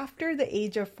 like, after the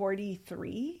age of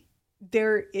 43,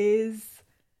 there's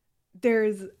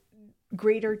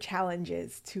greater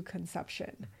challenges to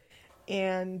conception.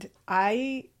 And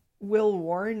I will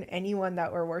warn anyone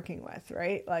that we're working with,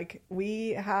 right? Like, we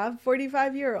have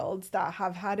 45-year-olds that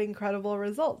have had incredible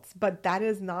results, but that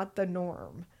is not the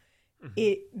norm.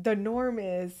 Mm-hmm. The norm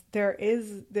is there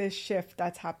is this shift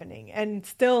that's happening. And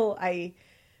still, I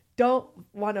don't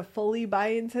want to fully buy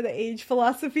into the age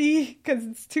philosophy because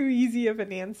it's too easy of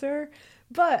an answer.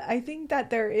 But I think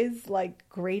that there is, like,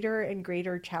 greater and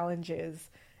greater challenges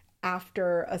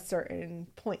after a certain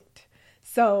point.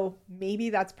 So maybe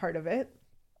that's part of it.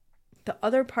 The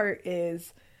other part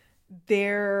is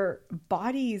their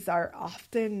bodies are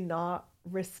often not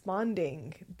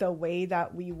responding the way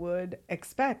that we would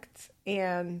expect.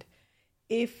 And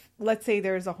if, let's say,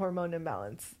 there's a hormone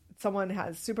imbalance, someone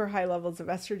has super high levels of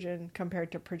estrogen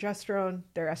compared to progesterone,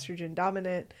 they're estrogen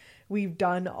dominant. We've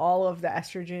done all of the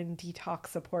estrogen detox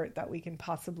support that we can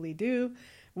possibly do.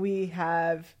 We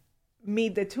have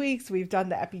made the tweaks. We've done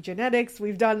the epigenetics.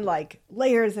 We've done, like,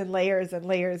 layers and layers and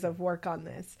layers of work on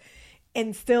this.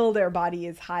 And still their body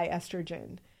is high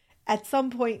estrogen. At some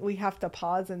point, we have to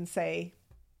pause and say,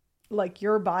 like,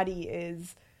 your body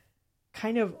is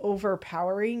kind of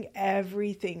overpowering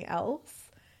everything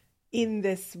else in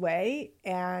this way.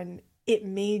 And it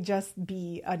may just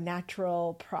be a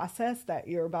natural process that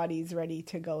your body's ready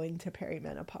to go into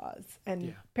perimenopause.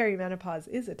 And perimenopause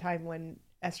is a time when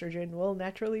estrogen will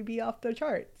naturally be off the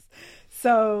charts.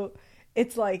 So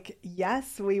it's like,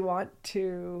 yes, we want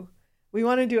to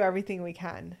do everything we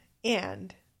can.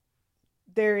 And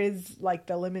there is, like,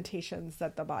 the limitations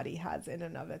that the body has in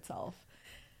and of itself.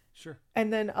 Sure.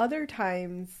 And then other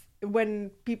times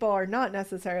when people are not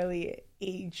necessarily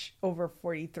age over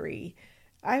 43,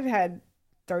 I've had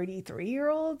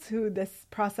 33-year-olds who this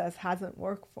process hasn't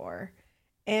worked for.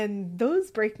 And those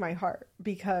break my heart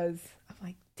because I'm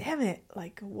like, damn it,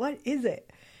 like, what is it?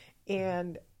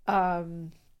 And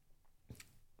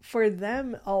for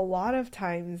them, a lot of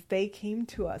times they came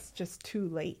to us just too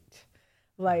late.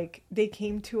 Like, they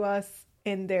came to us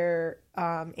in their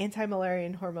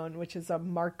anti-Müllerian hormone, which is a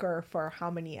marker for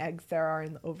how many eggs there are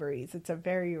in the ovaries. It's a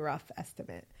very rough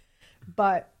estimate.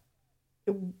 But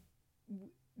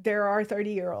there are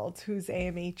 30-year-olds whose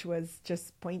AMH was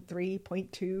just 0.3,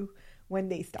 0.2 when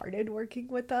they started working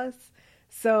with us.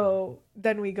 So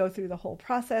then we go through the whole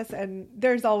process, and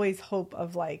there's always hope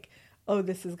of, like, oh,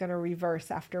 this is going to reverse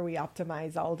after we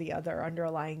optimize all the other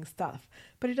underlying stuff.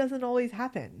 But it doesn't always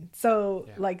happen. So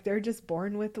like, they're just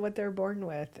born with what they're born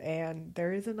with. And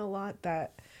there isn't a lot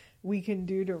that we can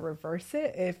do to reverse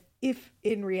it if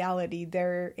in reality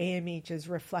their AMH is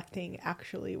reflecting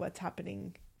actually what's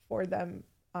happening for them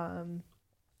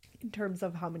in terms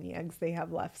of how many eggs they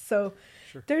have left. So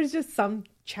Sure. there's just some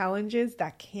challenges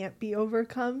that can't be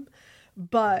overcome,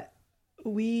 but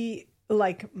my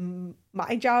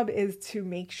job is to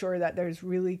make sure that there's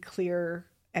really clear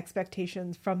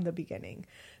expectations from the beginning.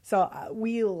 So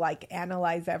we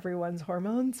analyze everyone's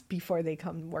hormones before they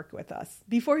come work with us.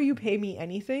 Before you pay me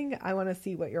anything, I want to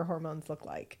see what your hormones look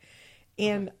like.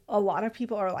 And a lot of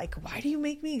people are like, why do you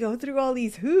make me go through all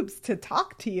these hoops to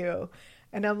talk to you?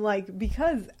 And I'm like,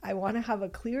 because I want to have a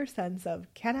clear sense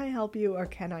of, can I help you or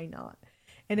can I not?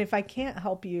 And if I can't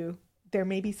help you, there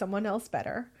may be someone else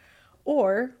better.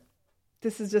 Or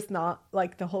this is just not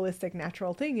the holistic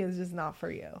natural thing is just not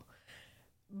for you.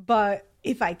 But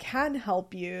if I can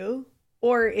help you,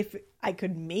 or if I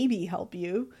could maybe help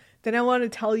you, then I want to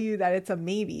tell you that it's a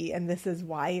maybe and this is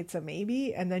why it's a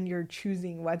maybe. And then you're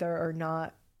choosing whether or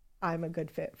not I'm a good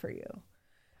fit for you.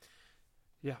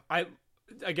 Yeah.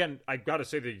 I've got to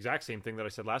say the exact same thing that I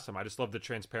said last time. I just love the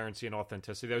transparency and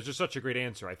authenticity. That was just such a great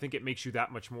answer. I think it makes you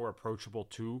that much more approachable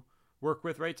to work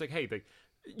with, right? It's like, hey,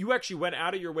 you actually went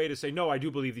out of your way to say, no, I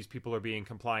do believe these people are being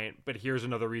compliant, but here's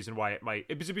another reason why it might.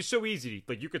 It'd be so easy.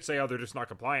 You could say, oh, they're just not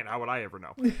compliant. How would I ever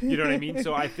know? You know what I mean?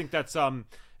 So I think that's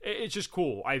it's just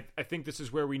cool. I think this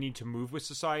is where we need to move with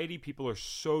society. People are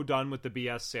so done with the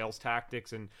BS sales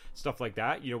tactics and stuff like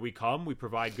that. We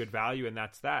provide good value, and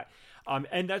that's that.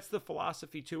 And that's the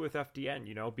philosophy too with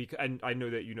FDN. And I know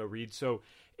that Reed. So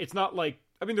it's not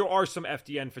there are some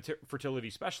FDN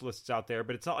fertility specialists out there,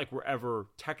 but it's not like we're ever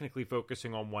technically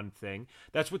focusing on one thing.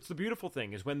 That's what's the beautiful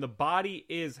thing is when the body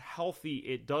is healthy,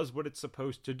 it does what it's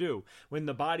supposed to do. When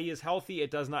the body is healthy,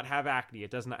 it does not have acne. It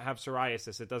does not have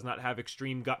psoriasis. It does not have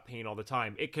extreme gut pain all the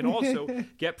time. It can also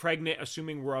get pregnant,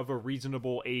 assuming we're of a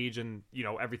reasonable age and,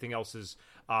 everything else is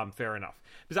fair enough.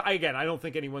 Because I don't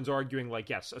think anyone's arguing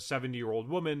yes, a 70-year-old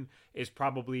woman is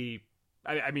probably,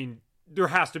 there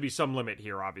has to be some limit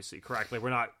here, obviously, correct? We're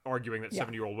not arguing that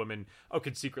 70-year-old women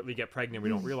could secretly get pregnant. We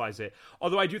don't realize it.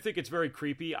 Although I do think it's very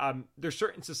creepy. There's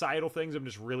certain societal things I'm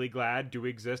just really glad do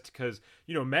exist because,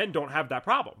 men don't have that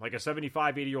problem. A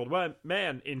 75, 80-year-old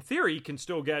man, in theory, can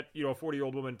still get, a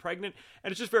 40-year-old woman pregnant.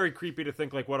 And it's just very creepy to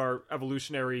think what our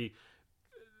evolutionary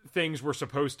things were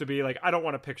supposed to be. I don't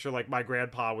want to picture my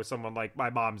grandpa with someone my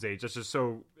mom's age. That's just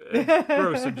so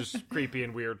gross and just creepy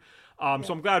and weird.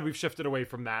 So I'm glad we've shifted away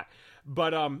from that.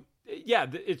 But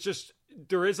it's just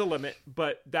there is a limit,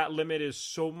 but that limit is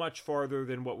so much farther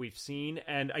than what we've seen.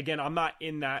 And again, I'm not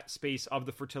in that space of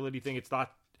the fertility thing. It's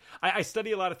not. I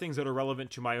study a lot of things that are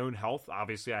relevant to my own health.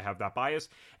 Obviously, I have that bias,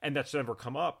 and that's never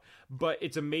come up. But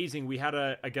it's amazing. We had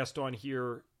a guest on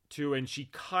here too, and she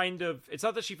it's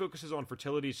not that she focuses on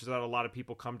fertility, it's just that a lot of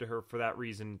people come to her for that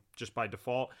reason just by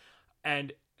default.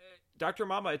 And Dr.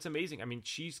 Aumatma, it's amazing.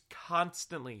 She's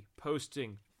constantly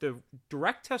posting the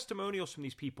direct testimonials from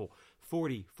these people,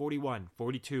 40, 41,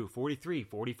 42, 43,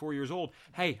 44 years old.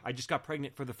 Hey, I just got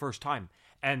pregnant for the first time.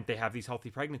 And they have these healthy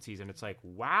pregnancies. And it's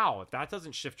wow, if that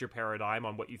doesn't shift your paradigm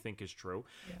on what you think is true.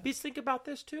 Yeah. Because think about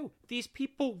this too. These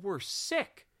people were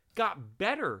sick, got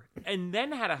better, and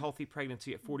then had a healthy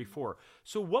pregnancy at 44.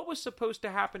 So what was supposed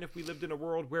to happen if we lived in a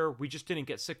world where we just didn't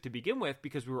get sick to begin with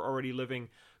because we were already living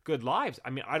good lives?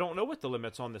 I don't know what the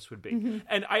limits on this would be. Mm-hmm.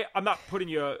 And I'm not putting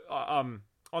you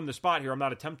on the spot here. I'm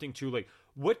not attempting to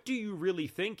what do you really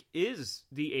think is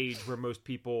the age where most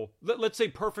people, let's say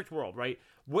perfect world, right?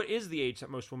 What is the age that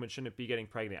most women shouldn't be getting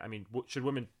pregnant? Should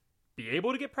women be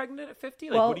able to get pregnant at 50?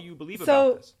 What do you believe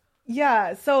about this?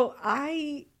 Yeah. So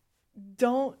I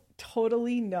don't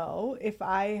totally know if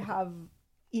I have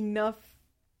enough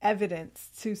evidence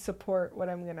to support what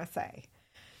I'm going to say.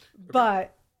 Okay.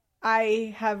 But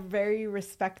I have very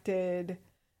respected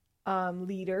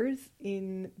leaders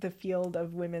in the field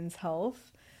of women's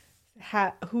health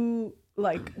who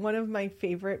one of my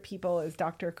favorite people is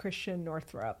Dr. Christian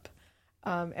Northrup.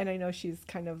 And I know she's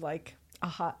kind of a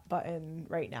hot button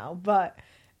right now, but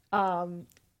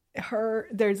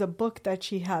there's a book that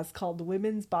she has called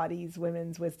Women's Bodies,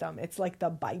 Women's Wisdom. It's the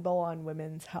Bible on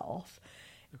women's health.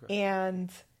 Okay.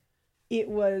 And it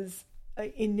was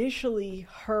initially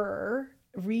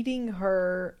reading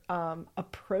her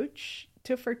approach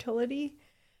to fertility,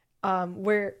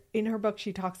 where in her book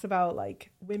she talks about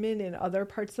women in other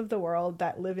parts of the world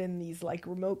that live in these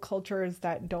remote cultures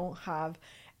that don't have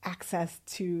access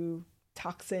to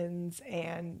toxins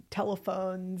and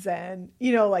telephones and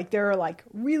they're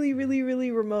really, really,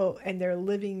 really remote, and they're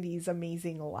living these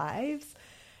amazing lives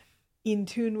in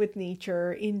tune with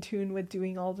nature, in tune with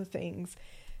doing all the things.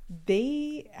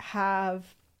 They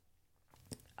have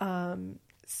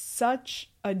such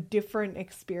a different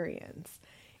experience.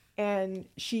 And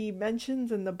she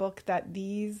mentions in the book that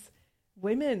these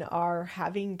women are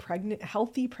having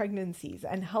healthy pregnancies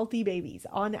and healthy babies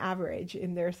on average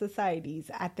in their societies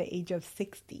at the age of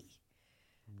 60.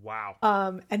 Wow.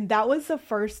 And that was the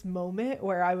first moment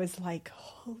where I was like,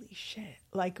 holy shit.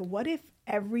 Like, what if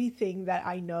everything that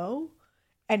I know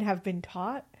and have been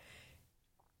taught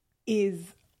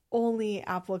is only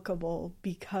applicable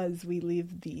because we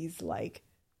live these like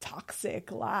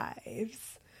toxic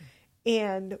lives?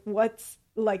 And what's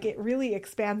like, it really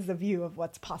expands the view of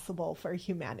what's possible for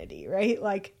humanity, right?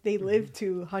 Like, they live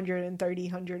to 130,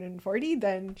 140,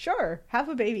 then sure, have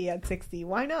a baby at 60.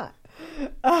 Why not?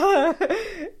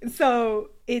 So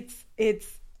it's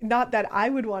not that I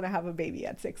would want to have a baby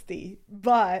at 60,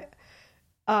 but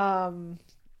I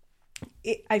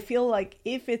feel like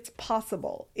if it's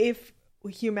possible, if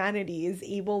humanity is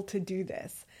able to do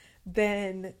this,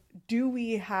 then do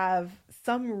we have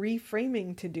some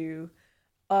reframing to do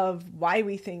of why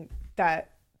we think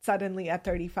that suddenly at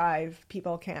 35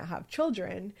 people can't have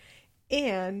children?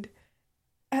 And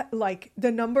like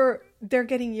the number, they're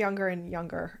getting younger and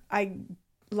younger.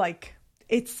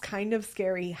 It's kind of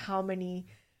scary how many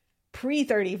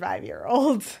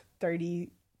pre-35-year-olds,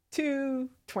 32,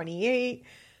 28,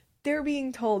 they're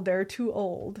being told they're too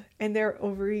old and their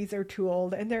ovaries are too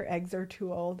old and their eggs are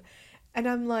too old. And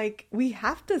I'm like, we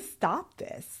have to stop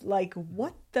this. Like,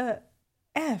 what the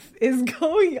F is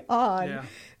going on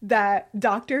that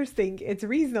doctors think it's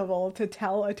reasonable to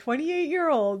tell a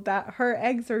 28-year-old that her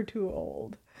eggs are too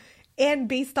old? And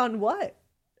based on what?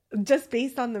 Just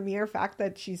based on the mere fact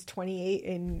that she's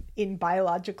 28 in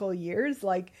biological years?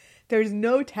 Like, there's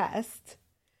no test.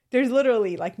 There's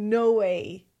literally like no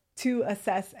way to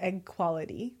assess egg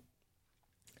quality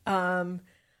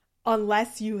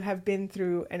unless you have been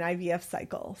through an IVF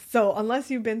cycle. So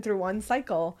unless you've been through one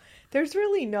cycle, there's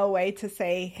really no way to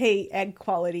say, hey, egg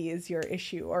quality is your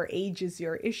issue or age is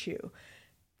your issue.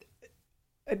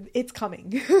 It's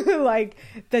coming. Like,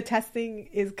 the testing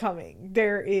is coming.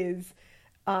 There is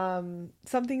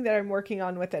something that I'm working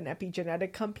on with an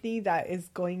epigenetic company that is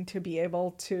going to be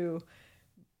able to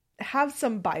have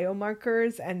some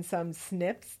biomarkers and some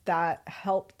SNPs that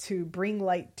help to bring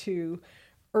light to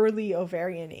early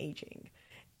ovarian aging.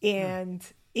 And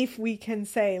if we can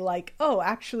say like, oh,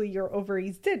 actually your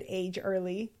ovaries did age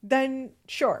early, then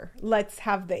sure, let's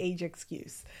have the age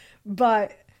excuse.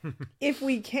 But if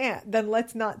we can't, then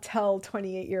let's not tell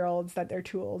 28-year-olds that they're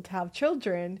too old to have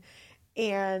children.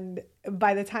 And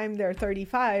by the time they're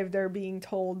 35, they're being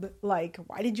told like,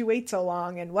 why did you wait so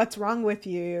long? And what's wrong with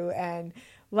you? And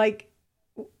like,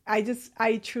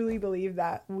 I truly believe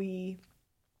that we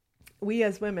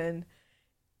as women,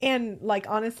 and like,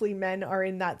 honestly, men are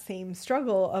in that same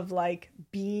struggle of like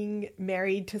being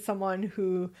married to someone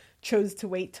who chose to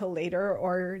wait till later,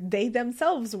 or they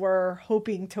themselves were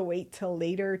hoping to wait till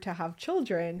later to have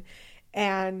children,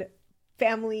 and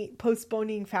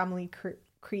postponing family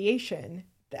creation.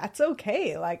 That's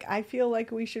okay. Like, I feel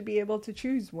like we should be able to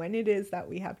choose when it is that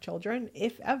we have children,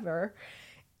 if ever,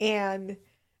 and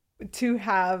to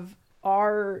have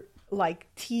our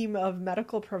like team of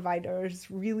medical providers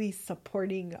really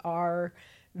supporting our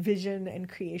vision and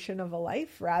creation of a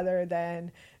life, rather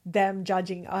than them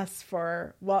judging us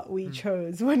for what we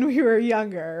chose when we were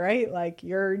younger, right? Like,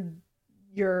 you're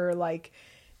like,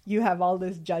 you have all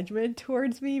this judgment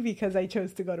towards me because I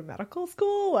chose to go to medical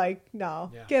school. Like,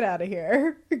 no, get out of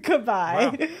here.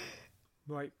 Goodbye. Wow.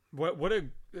 Right. What a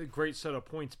great set of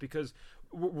points, because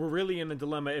we're really in a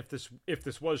dilemma if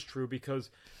this was true, because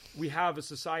we have a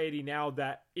society now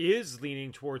that is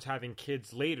leaning towards having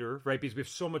kids later, right? Because we have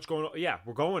so much going on. Yeah,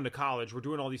 we're going to college. We're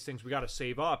doing all these things. We got to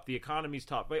save up. The economy's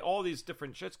tough. Right? All these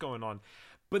different shits going on.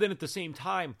 But then at the same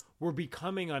time, we're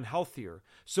becoming unhealthier.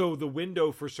 So the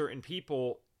window for certain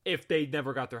people, if they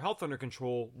never got their health under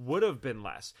control, would have been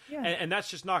less. Yeah. And that's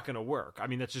just not going to work. I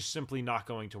mean, that's just simply not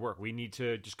going to work. We need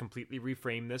to just completely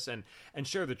reframe this and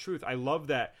share the truth. I love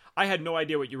that. I had no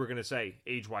idea what you were going to say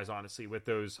age-wise, honestly, with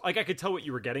those. Like, I could tell what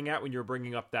you were getting at when you were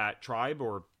bringing up that tribe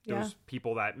or those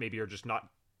people that maybe are just not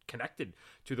connected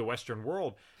to the Western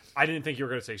world. I didn't think you were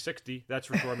going to say 60. That's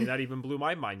for sure. I mean, that even blew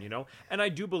my mind, you know? And I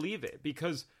do believe it,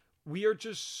 because we are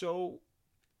just so...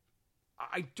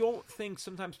 I don't think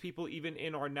sometimes people, even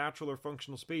in our natural or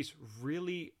functional space,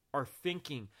 really are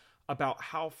thinking about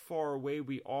how far away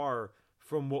we are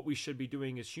from what we should be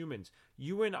doing as humans.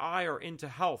 You and I are into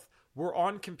health. we're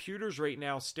on computers right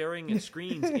now staring at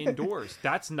screens indoors.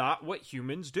 That's not what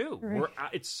humans do. Right.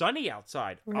 It's sunny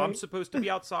outside. Right. I'm supposed to be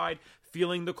outside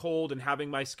feeling the cold and having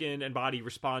my skin and body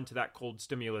respond to that cold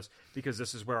stimulus because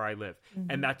this is where I live.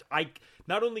 And that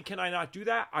not only can I not do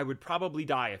that, I would probably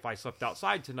die if I slept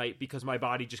outside tonight because my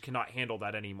body just cannot handle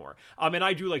that anymore. And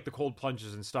I do like the cold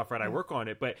plunges and stuff, right? I work on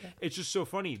it, but it's just so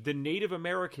funny. The Native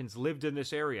Americans lived in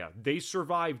this area. They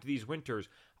survived these winters.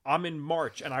 I'm in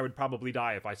March and I would probably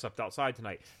die if I slept outside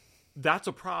tonight. That's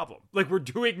a problem. Like, we're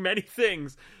doing many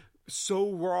things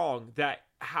so wrong that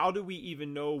how do we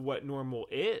even know what normal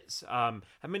is? How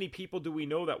many people do we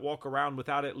know that walk around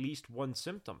without at least one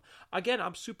symptom? Again,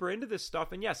 I'm super into this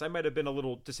stuff. And yes, I might have been a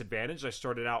little disadvantaged. I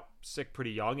started out sick pretty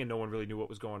young and no one really knew what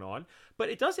was going on. But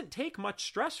it doesn't take much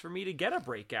stress for me to get a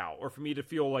breakout or for me to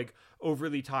feel like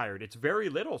overly tired. It's very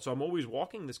little. So I'm always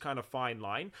walking this kind of fine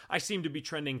line. I seem to be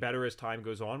trending better as time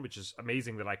goes on, which is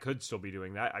amazing that I could still be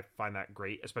doing that. I find that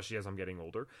great, especially as I'm getting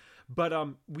older. But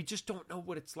we just don't know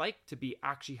what it's like to be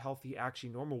actually healthy,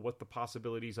 actually normal, what the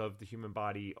possibilities of the human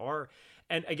body are.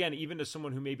 And again, even as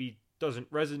someone who maybe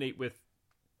doesn't resonate with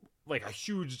like a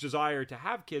huge desire to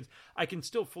have kids, I can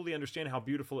still fully understand how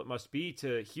beautiful it must be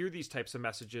to hear these types of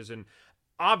messages. And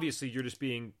obviously you're just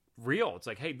being real. It's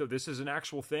like, hey, no, this is an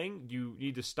actual thing. You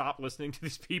need to stop listening to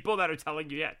these people that are telling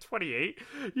you, yeah, 28,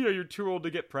 you're too old to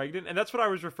get pregnant. And that's what I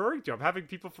was referring to. I'm having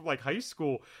people from like high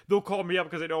school, they'll call me up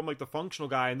because they know I'm like the functional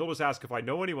guy, and they'll just ask if I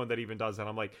know anyone that even does that.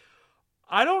 I'm like,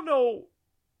 I don't know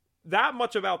that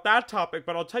much about that topic,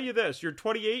 but I'll tell you this, you're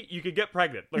 28, you could get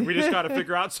pregnant. Like, we just got to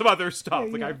figure out some other stuff.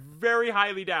 Like, I very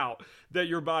highly doubt that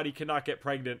your body cannot get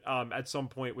pregnant at some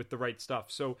point with the right stuff.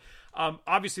 So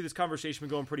obviously this conversation has been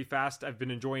going pretty fast. I've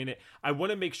been enjoying it. I want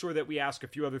to make sure that we ask a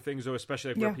few other things though,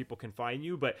 especially like where people can find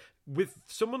you. But with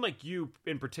someone like you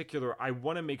in particular, I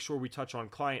want to make sure we touch on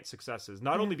client successes,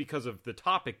 not only because of the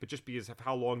topic, but just because of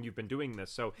how long you've been doing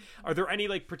this. So are there any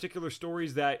like particular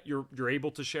stories that you're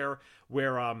able to share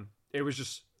where it was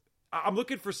just, I'm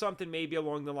looking for something maybe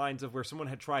along the lines of where someone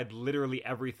had tried literally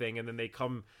everything and then they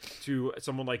come to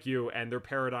someone like you and their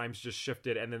paradigms just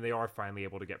shifted and then they are finally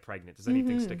able to get pregnant. Does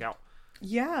anything stick out?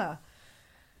 Yeah.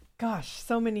 Gosh,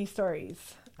 so many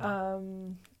stories.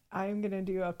 I'm going to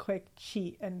do a quick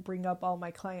cheat and bring up all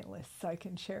my client lists so I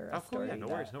can share a story. Yeah, no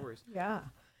worries. Yeah.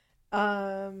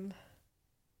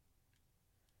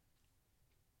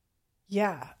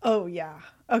 Yeah. Oh, yeah.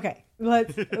 Okay.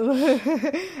 Let's.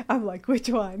 I'm like, which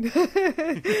one?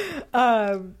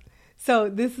 So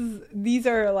these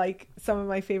are like some of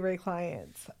my favorite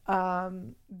clients.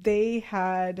 They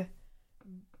had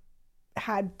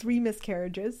 3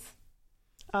 miscarriages.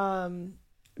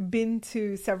 Been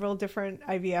to several different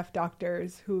IVF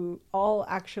doctors who all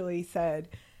actually said,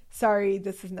 "Sorry,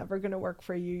 this is never going to work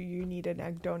for you. You need an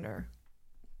egg donor."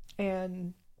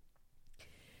 And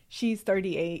she's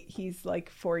 38, he's like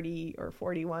 40 or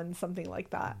 41, something like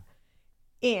that.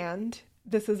 And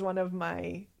this is one of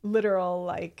my literal,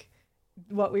 like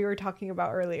what we were talking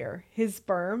about earlier. His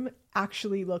sperm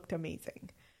actually looked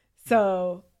amazing.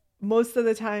 So most of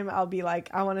the time I'll be like,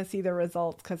 I want to see the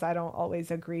results because I don't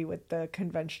always agree with the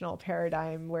conventional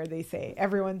paradigm where they say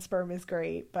everyone's sperm is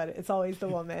great, but it's always the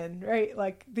woman, right?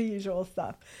 Like the usual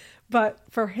stuff. But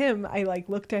for him, I like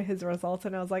looked at his results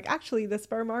and I was like, actually, the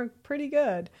sperm are pretty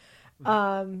good.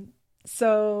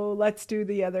 So let's do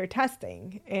the other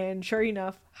testing. And sure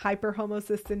enough,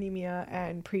 hyperhomocysteemia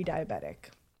and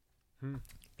pre-diabetic.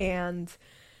 And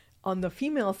on the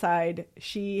female side,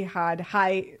 she had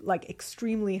high, like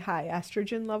extremely high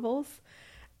estrogen levels,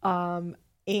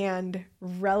 and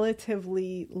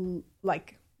relatively,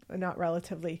 like, not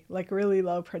relatively, like really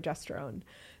low progesterone.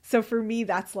 So for me,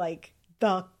 that's like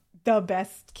the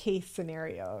best case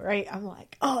scenario, right? I'm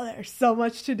like, oh, there's so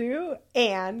much to do.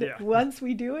 And once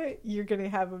we do it, you're going to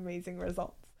have amazing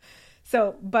results.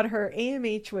 So, but her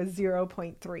AMH was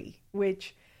 0.3,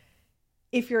 which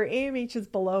if your AMH is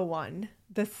below 1,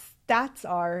 the stats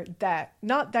are that,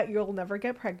 not that you'll never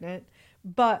get pregnant,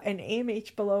 but an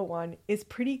AMH below 1 is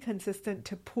pretty consistent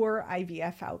to poor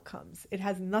IVF outcomes. It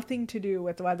has nothing to do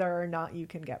with whether or not you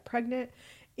can get pregnant.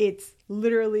 It's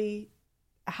literally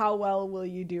how well will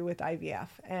you do with IVF?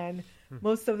 And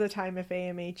most of the time, if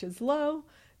AMH is low,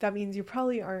 that means you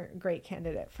probably aren't a great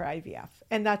candidate for IVF.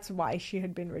 And that's why she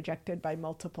had been rejected by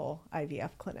multiple IVF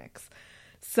clinics.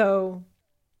 So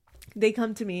they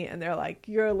come to me and they're like,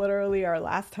 you're literally our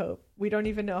last hope. We don't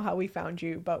even know how we found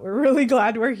you, but we're really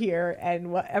glad we're here.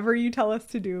 And whatever you tell us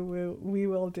to do, we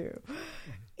will do.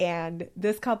 And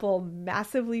this couple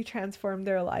massively transformed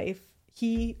their life.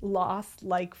 He lost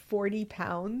like 40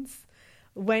 pounds.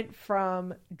 Went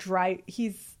from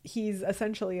he's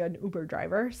essentially an Uber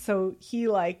driver. So he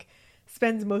like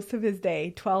spends most of his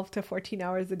day, 12 to 14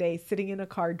 hours a day, sitting in a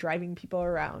car, driving people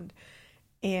around.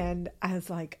 And I was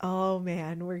like, oh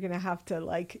man, we're going to have to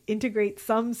like integrate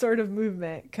some sort of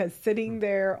movement because sitting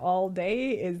there all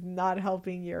day is not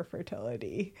helping your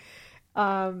fertility.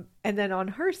 And then on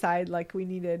her side, like we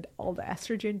needed all the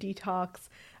estrogen detox,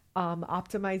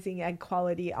 optimizing egg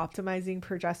quality, optimizing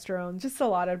progesterone, just a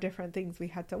lot of different things we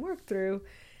had to work through.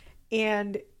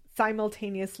 And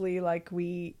simultaneously, like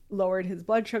we lowered his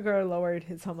blood sugar, lowered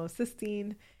his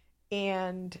homocysteine,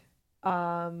 and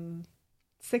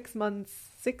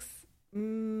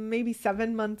maybe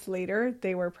 7 months later,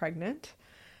 they were pregnant.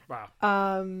 Wow.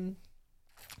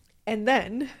 And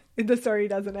then the story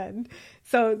doesn't end.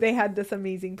 So they had this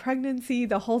amazing pregnancy.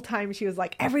 The whole time she was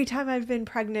like, every time I've been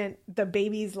pregnant, the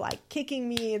baby's like kicking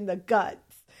me in the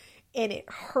guts and it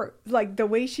hurt. Like the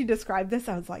way she described this,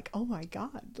 I was like, oh my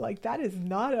God, like that is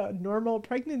not a normal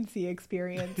pregnancy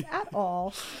experience at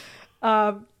all.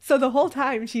 So the whole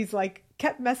time she's like,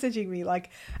 kept messaging me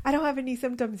like, I don't have any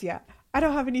symptoms yet. I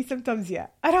don't have any symptoms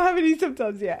yet. I don't have any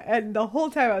symptoms yet. And the whole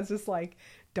time I was just like,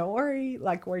 don't worry,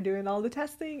 like we're doing all the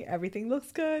testing. Everything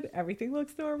looks good. Everything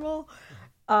looks normal.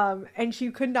 And she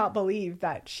could not believe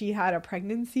that she had a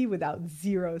pregnancy without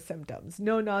zero symptoms.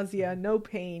 No nausea, no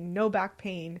pain, no back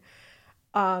pain.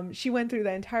 She went through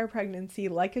the entire pregnancy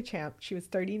like a champ. She was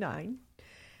 39.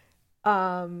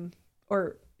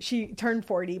 Or she turned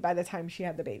 40 by the time she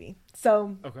had the baby.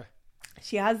 So Okay.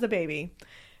 She has the baby.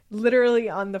 Literally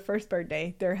on the first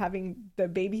birthday, they're having the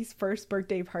baby's first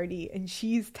birthday party, and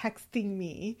she's texting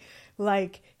me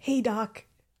like, hey doc,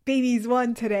 baby's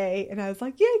 1 today. And I was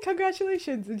like, yay,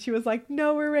 congratulations. And she was like,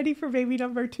 no, we're ready for baby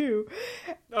number 2.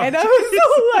 And I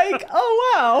was like,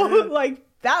 oh wow, like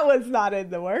that was not in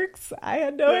the works. I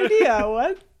had no idea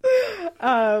what.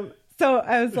 So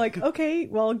I was like, okay,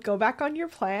 well, go back on your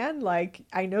plan. Like,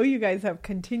 I know you guys have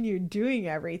continued doing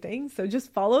everything, so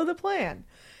just follow the plan.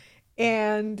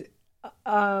 And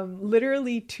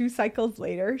literally 2 cycles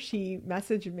later, she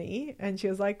messaged me and she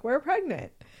was like, we're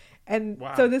pregnant. And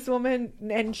wow. So this woman,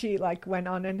 and she like went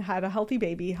on and had a healthy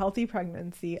baby, healthy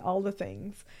pregnancy, all the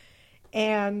things.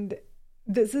 And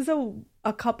this is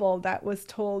a couple that was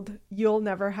told, you'll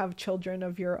never have children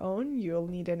of your own. You'll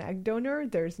need an egg donor.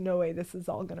 There's no way this is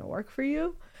all going to work for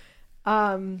you.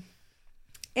 And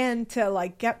to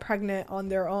like get pregnant on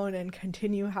their own and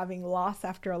continue having loss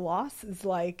after loss is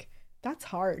like, that's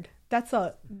hard. That's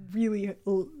a really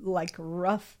like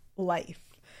rough life.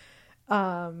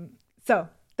 So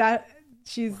that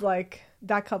she's like,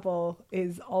 that couple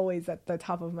is always at the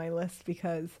top of my list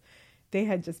because they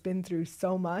had just been through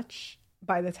so much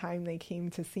by the time they came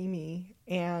to see me.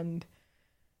 And,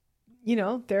 you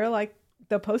know, they're like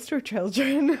the poster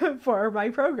children for my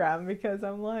program because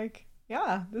I'm like,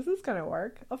 yeah, this is going to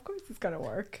work. Of course it's going to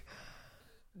work.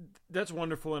 That's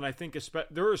wonderful. And I think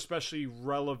they're especially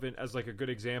relevant as like a good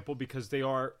example because they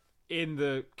are, in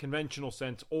the conventional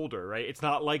sense, older, right? It's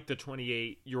not like the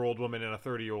 28-year-old woman and a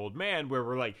 30-year-old man where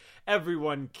we're like,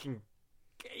 everyone can,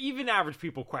 even average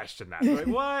people question that. They're like,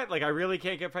 what? Like, I really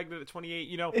can't get pregnant at 28,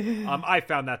 you know? I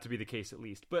found that to be the case at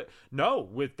least. But no,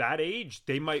 with that age,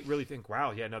 they might really think,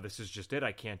 wow, yeah, no, this is just it.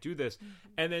 I can't do this. Mm-hmm.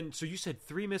 And then, so you said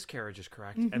 3 miscarriages,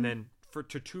 correct? Mm-hmm. And then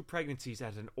to 2 pregnancies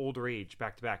at an older age,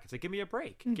 back to back. It's like, give me a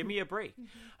break. Mm-hmm. Give me a break.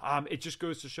 Mm-hmm. It just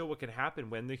goes to show what can happen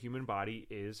when the human body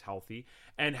is healthy.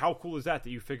 And how cool is that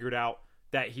you figured out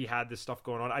that he had this stuff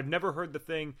going on? I've never heard the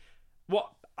thing.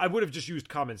 Well, I would have just used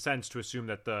common sense to assume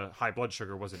that the high blood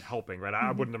sugar wasn't helping, right?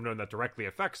 I wouldn't have known that directly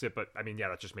affects it, but I mean, yeah,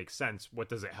 that just makes sense. What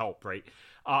does it help, right?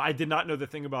 I did not know the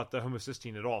thing about the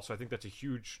homocysteine at all, so I think that's a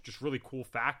huge, just really cool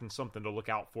fact and something to look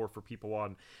out for people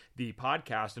on the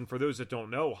podcast. And for those that don't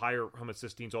know, higher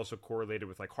homocysteine is also correlated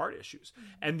with like heart issues.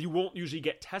 And you won't usually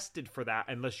get tested for that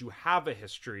unless you have a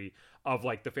history of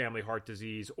like the family heart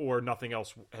disease or nothing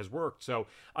else has worked. So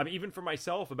even for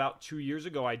myself, about 2 years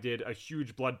ago, I did a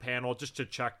huge blood panel just to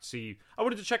check, I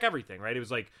wanted to check everything, right? It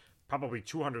was like probably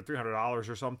 $200, $300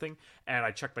 or something. And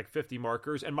I checked like 50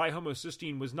 markers, and my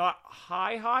homocysteine was not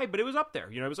high, but it was up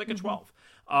there. You know, it was like a 12.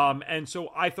 And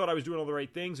so I thought I was doing all the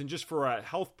right things. And just for a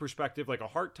health perspective, like a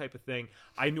heart type of thing,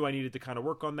 I knew I needed to kind of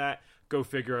work on that. Go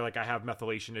figure, like I have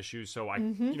methylation issues, so I,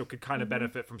 could kind of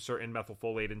benefit from certain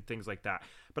methylfolate and things like that.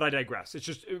 But I digress. It's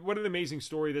just what an amazing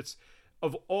story. That's,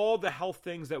 of all the health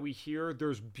things that we hear,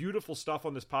 there's beautiful stuff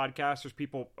on this podcast. There's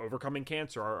people overcoming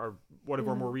cancer. Our one of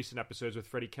our more recent episodes with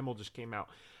Freddie Kimmel just came out.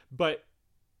 But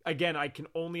again, I can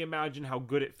only imagine how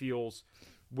good it feels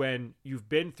when you've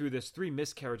been through this 3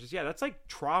 miscarriages. Yeah, that's like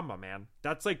trauma, man.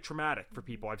 That's like traumatic for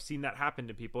people. I've seen that happen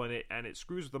to people, and it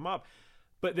screws them up.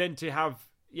 But then to have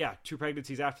 2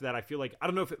 pregnancies after that, I feel like, I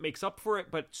don't know if it makes up for it,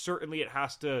 but certainly it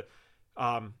has to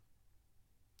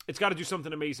It's got to do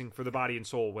something amazing for the body and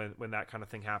soul when that kind of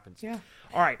thing happens. Yeah.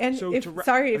 All right. And So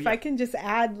if I can just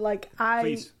add, like, I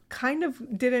Please. kind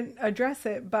of didn't address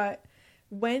it, but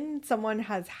when someone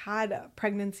has had a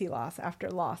pregnancy loss after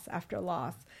loss after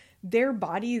loss, their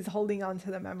body is holding on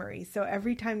to the memory. So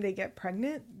every time they get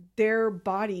pregnant, their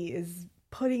body is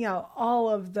putting out all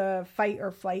of the fight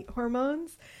or flight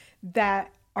hormones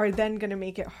that are then going to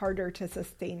make it harder to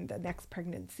sustain the next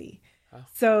pregnancy.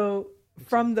 So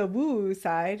from the woo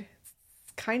side,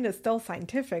 it's kind of still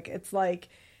scientific. It's like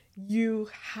you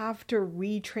have to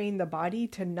retrain the body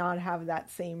to not have that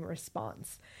same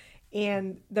response.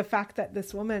 And the fact that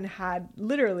this woman had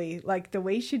literally, like, the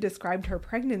way she described her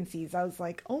pregnancies, I was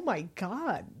like, oh my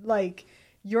God, like,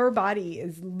 your body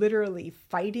is literally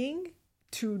fighting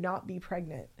to not be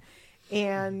pregnant.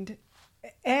 And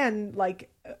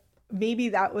like, maybe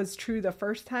that was true the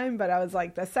first time, but I was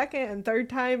like, the second and third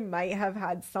time might have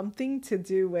had something to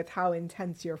do with how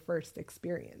intense your first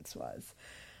experience was.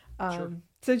 Sure.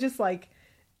 So just like,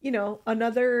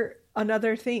 another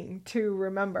thing to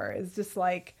remember is just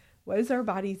like, what is our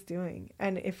bodies doing?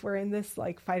 And if we're in this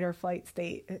like fight or flight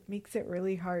state, it makes it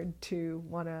really hard to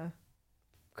want to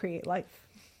create life.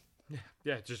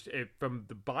 Yeah, from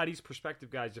the body's perspective,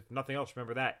 guys, if nothing else,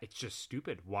 remember that. It's just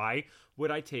stupid. Why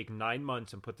would I take 9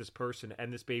 months and put this person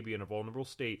and this baby in a vulnerable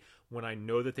state when I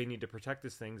know that they need to protect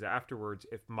these things afterwards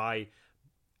if my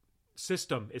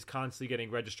system is constantly getting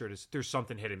registered as there's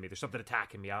something hitting me, there's something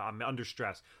attacking me, I'm under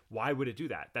stress? Why would it do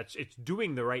that? It's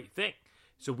doing the right thing.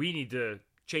 So we need to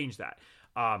change that.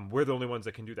 We're the only ones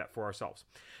that can do that for ourselves.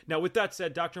 Now, with that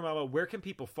said, Dr. Aumatma, where can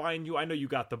people find you? I know you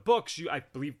got the books. I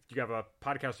believe you have a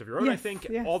podcast of your own, Yes, I think,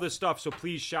 yes. all this stuff. So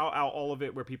please shout out all of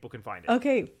it where people can find it.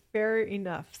 Okay, fair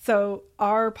enough. So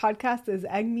our podcast is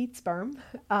Egg Meets Sperm,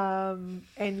 and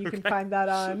you can find that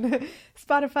on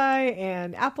Spotify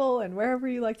and Apple and wherever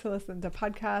you like to listen to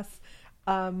podcasts.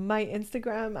 My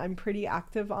Instagram, I'm pretty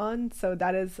active on, so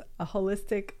that is a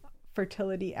holistic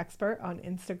fertility expert on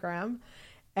Instagram.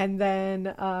 And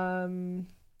then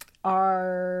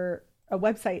our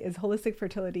website is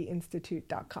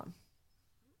holisticfertilityinstitute.com.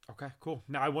 Okay, cool.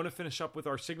 Now I want to finish up with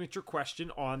our signature question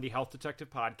on the Health Detective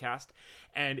podcast.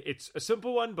 And it's a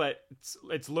simple one, but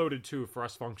it's loaded too for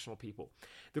us functional people.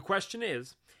 The question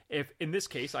is, if in this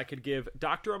case I could give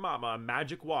Dr. Aumatma a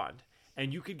magic wand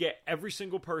and you could get every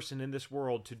single person in this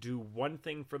world to do one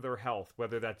thing for their health,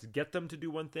 whether that's get them to do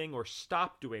one thing or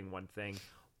stop doing one thing,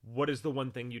 what is the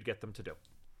one thing you'd get them to do?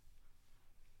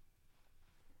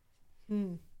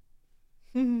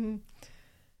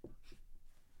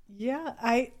 Yeah,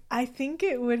 I think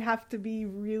it would have to be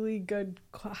really good,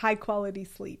 high quality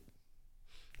sleep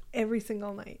every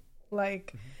single night,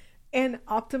 like, and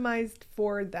optimized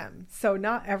for them. So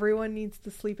not everyone needs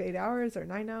to sleep 8 hours or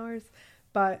 9 hours,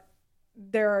 but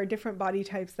there are different body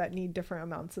types that need different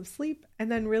amounts of sleep.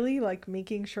 And then really like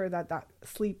making sure that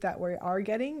sleep that we are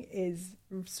getting is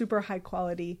super high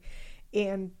quality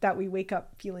and that we wake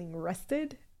up feeling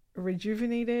rested,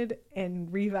 rejuvenated,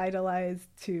 and revitalized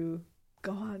to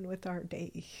go on with our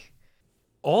day.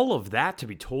 All of that to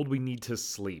be told we need to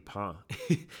sleep, huh?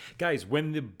 Guys,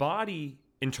 when the body,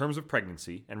 in terms of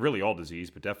pregnancy, and really all disease,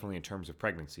 but definitely in terms of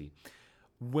pregnancy,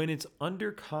 when it's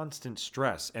under constant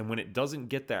stress and when it doesn't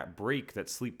get that break that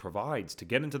sleep provides to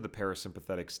get into the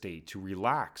parasympathetic state, to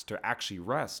relax, to actually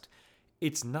rest,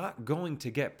 it's not going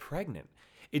to get pregnant.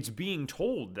 It's being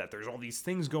told that there's all these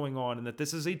things going on and that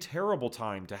this is a terrible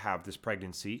time to have this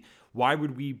pregnancy. Why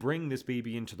would we bring this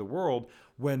baby into the world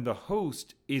when the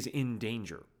host is in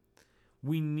danger?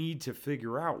 We need to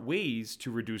figure out ways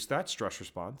to reduce that stress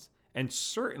response. And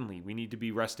certainly we need to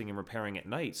be resting and repairing at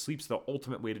night. Sleep's the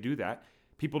ultimate way to do that.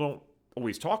 People don't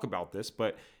always talk about this,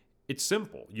 but it's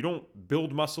simple. You don't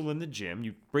build muscle in the gym.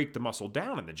 You break the muscle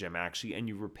down in the gym, actually, and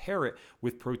you repair it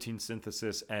with protein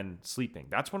synthesis and sleeping.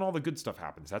 That's when all the good stuff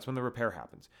happens. That's when the repair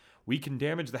happens. We can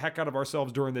damage the heck out of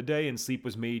ourselves during the day, and sleep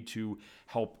was made to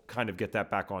help kind of get that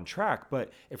back on track.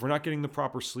 But if we're not getting the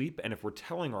proper sleep, and if we're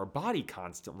telling our body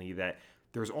constantly that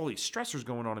there's all these stressors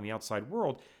going on in the outside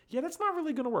world, yeah, that's not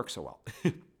really going to work so well.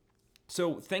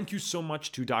 So thank you so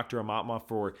much to Dr. Aumatma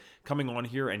for coming on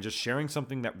here and just sharing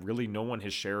something that really no one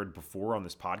has shared before on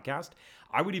this podcast.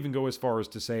 I would even go as far as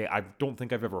to say I don't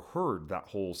think I've ever heard that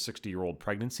whole 60-year-old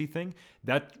pregnancy thing.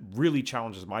 That really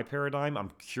challenges my paradigm.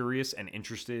 I'm curious and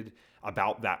interested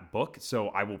about that book, so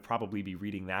I will probably be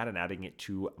reading that and adding it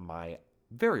to my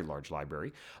very large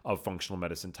library of functional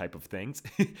medicine type of things.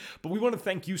 But we want to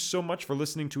thank you so much for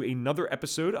listening to another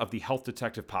episode of the Health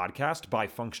Detective Podcast by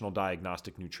Functional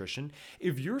Diagnostic Nutrition.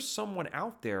 If you're someone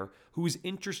out there who is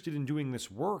interested in doing this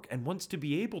work and wants to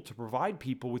be able to provide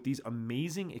people with these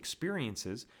amazing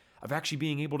experiences of actually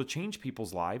being able to change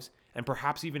people's lives and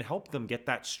perhaps even help them get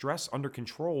that stress under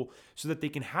control so that they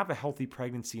can have a healthy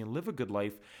pregnancy and live a good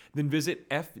life, then visit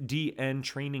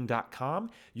fdntraining.com.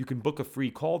 You can book a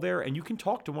free call there and you can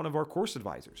talk to one of our course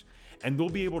advisors. And they'll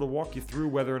be able to walk you through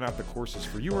whether or not the course is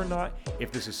for you or not,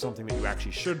 if this is something that you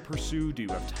actually should pursue, do you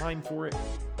have time for it?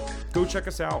 Go check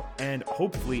us out, and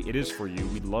hopefully it is for you.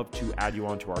 We'd love to add you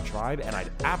onto our tribe, and I'd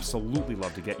absolutely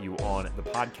love to get you on the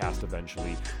podcast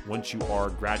eventually once you are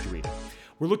graduating.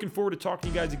 We're looking forward to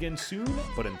talking to you guys again soon,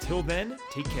 but until then,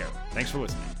 take care. Thanks for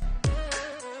listening.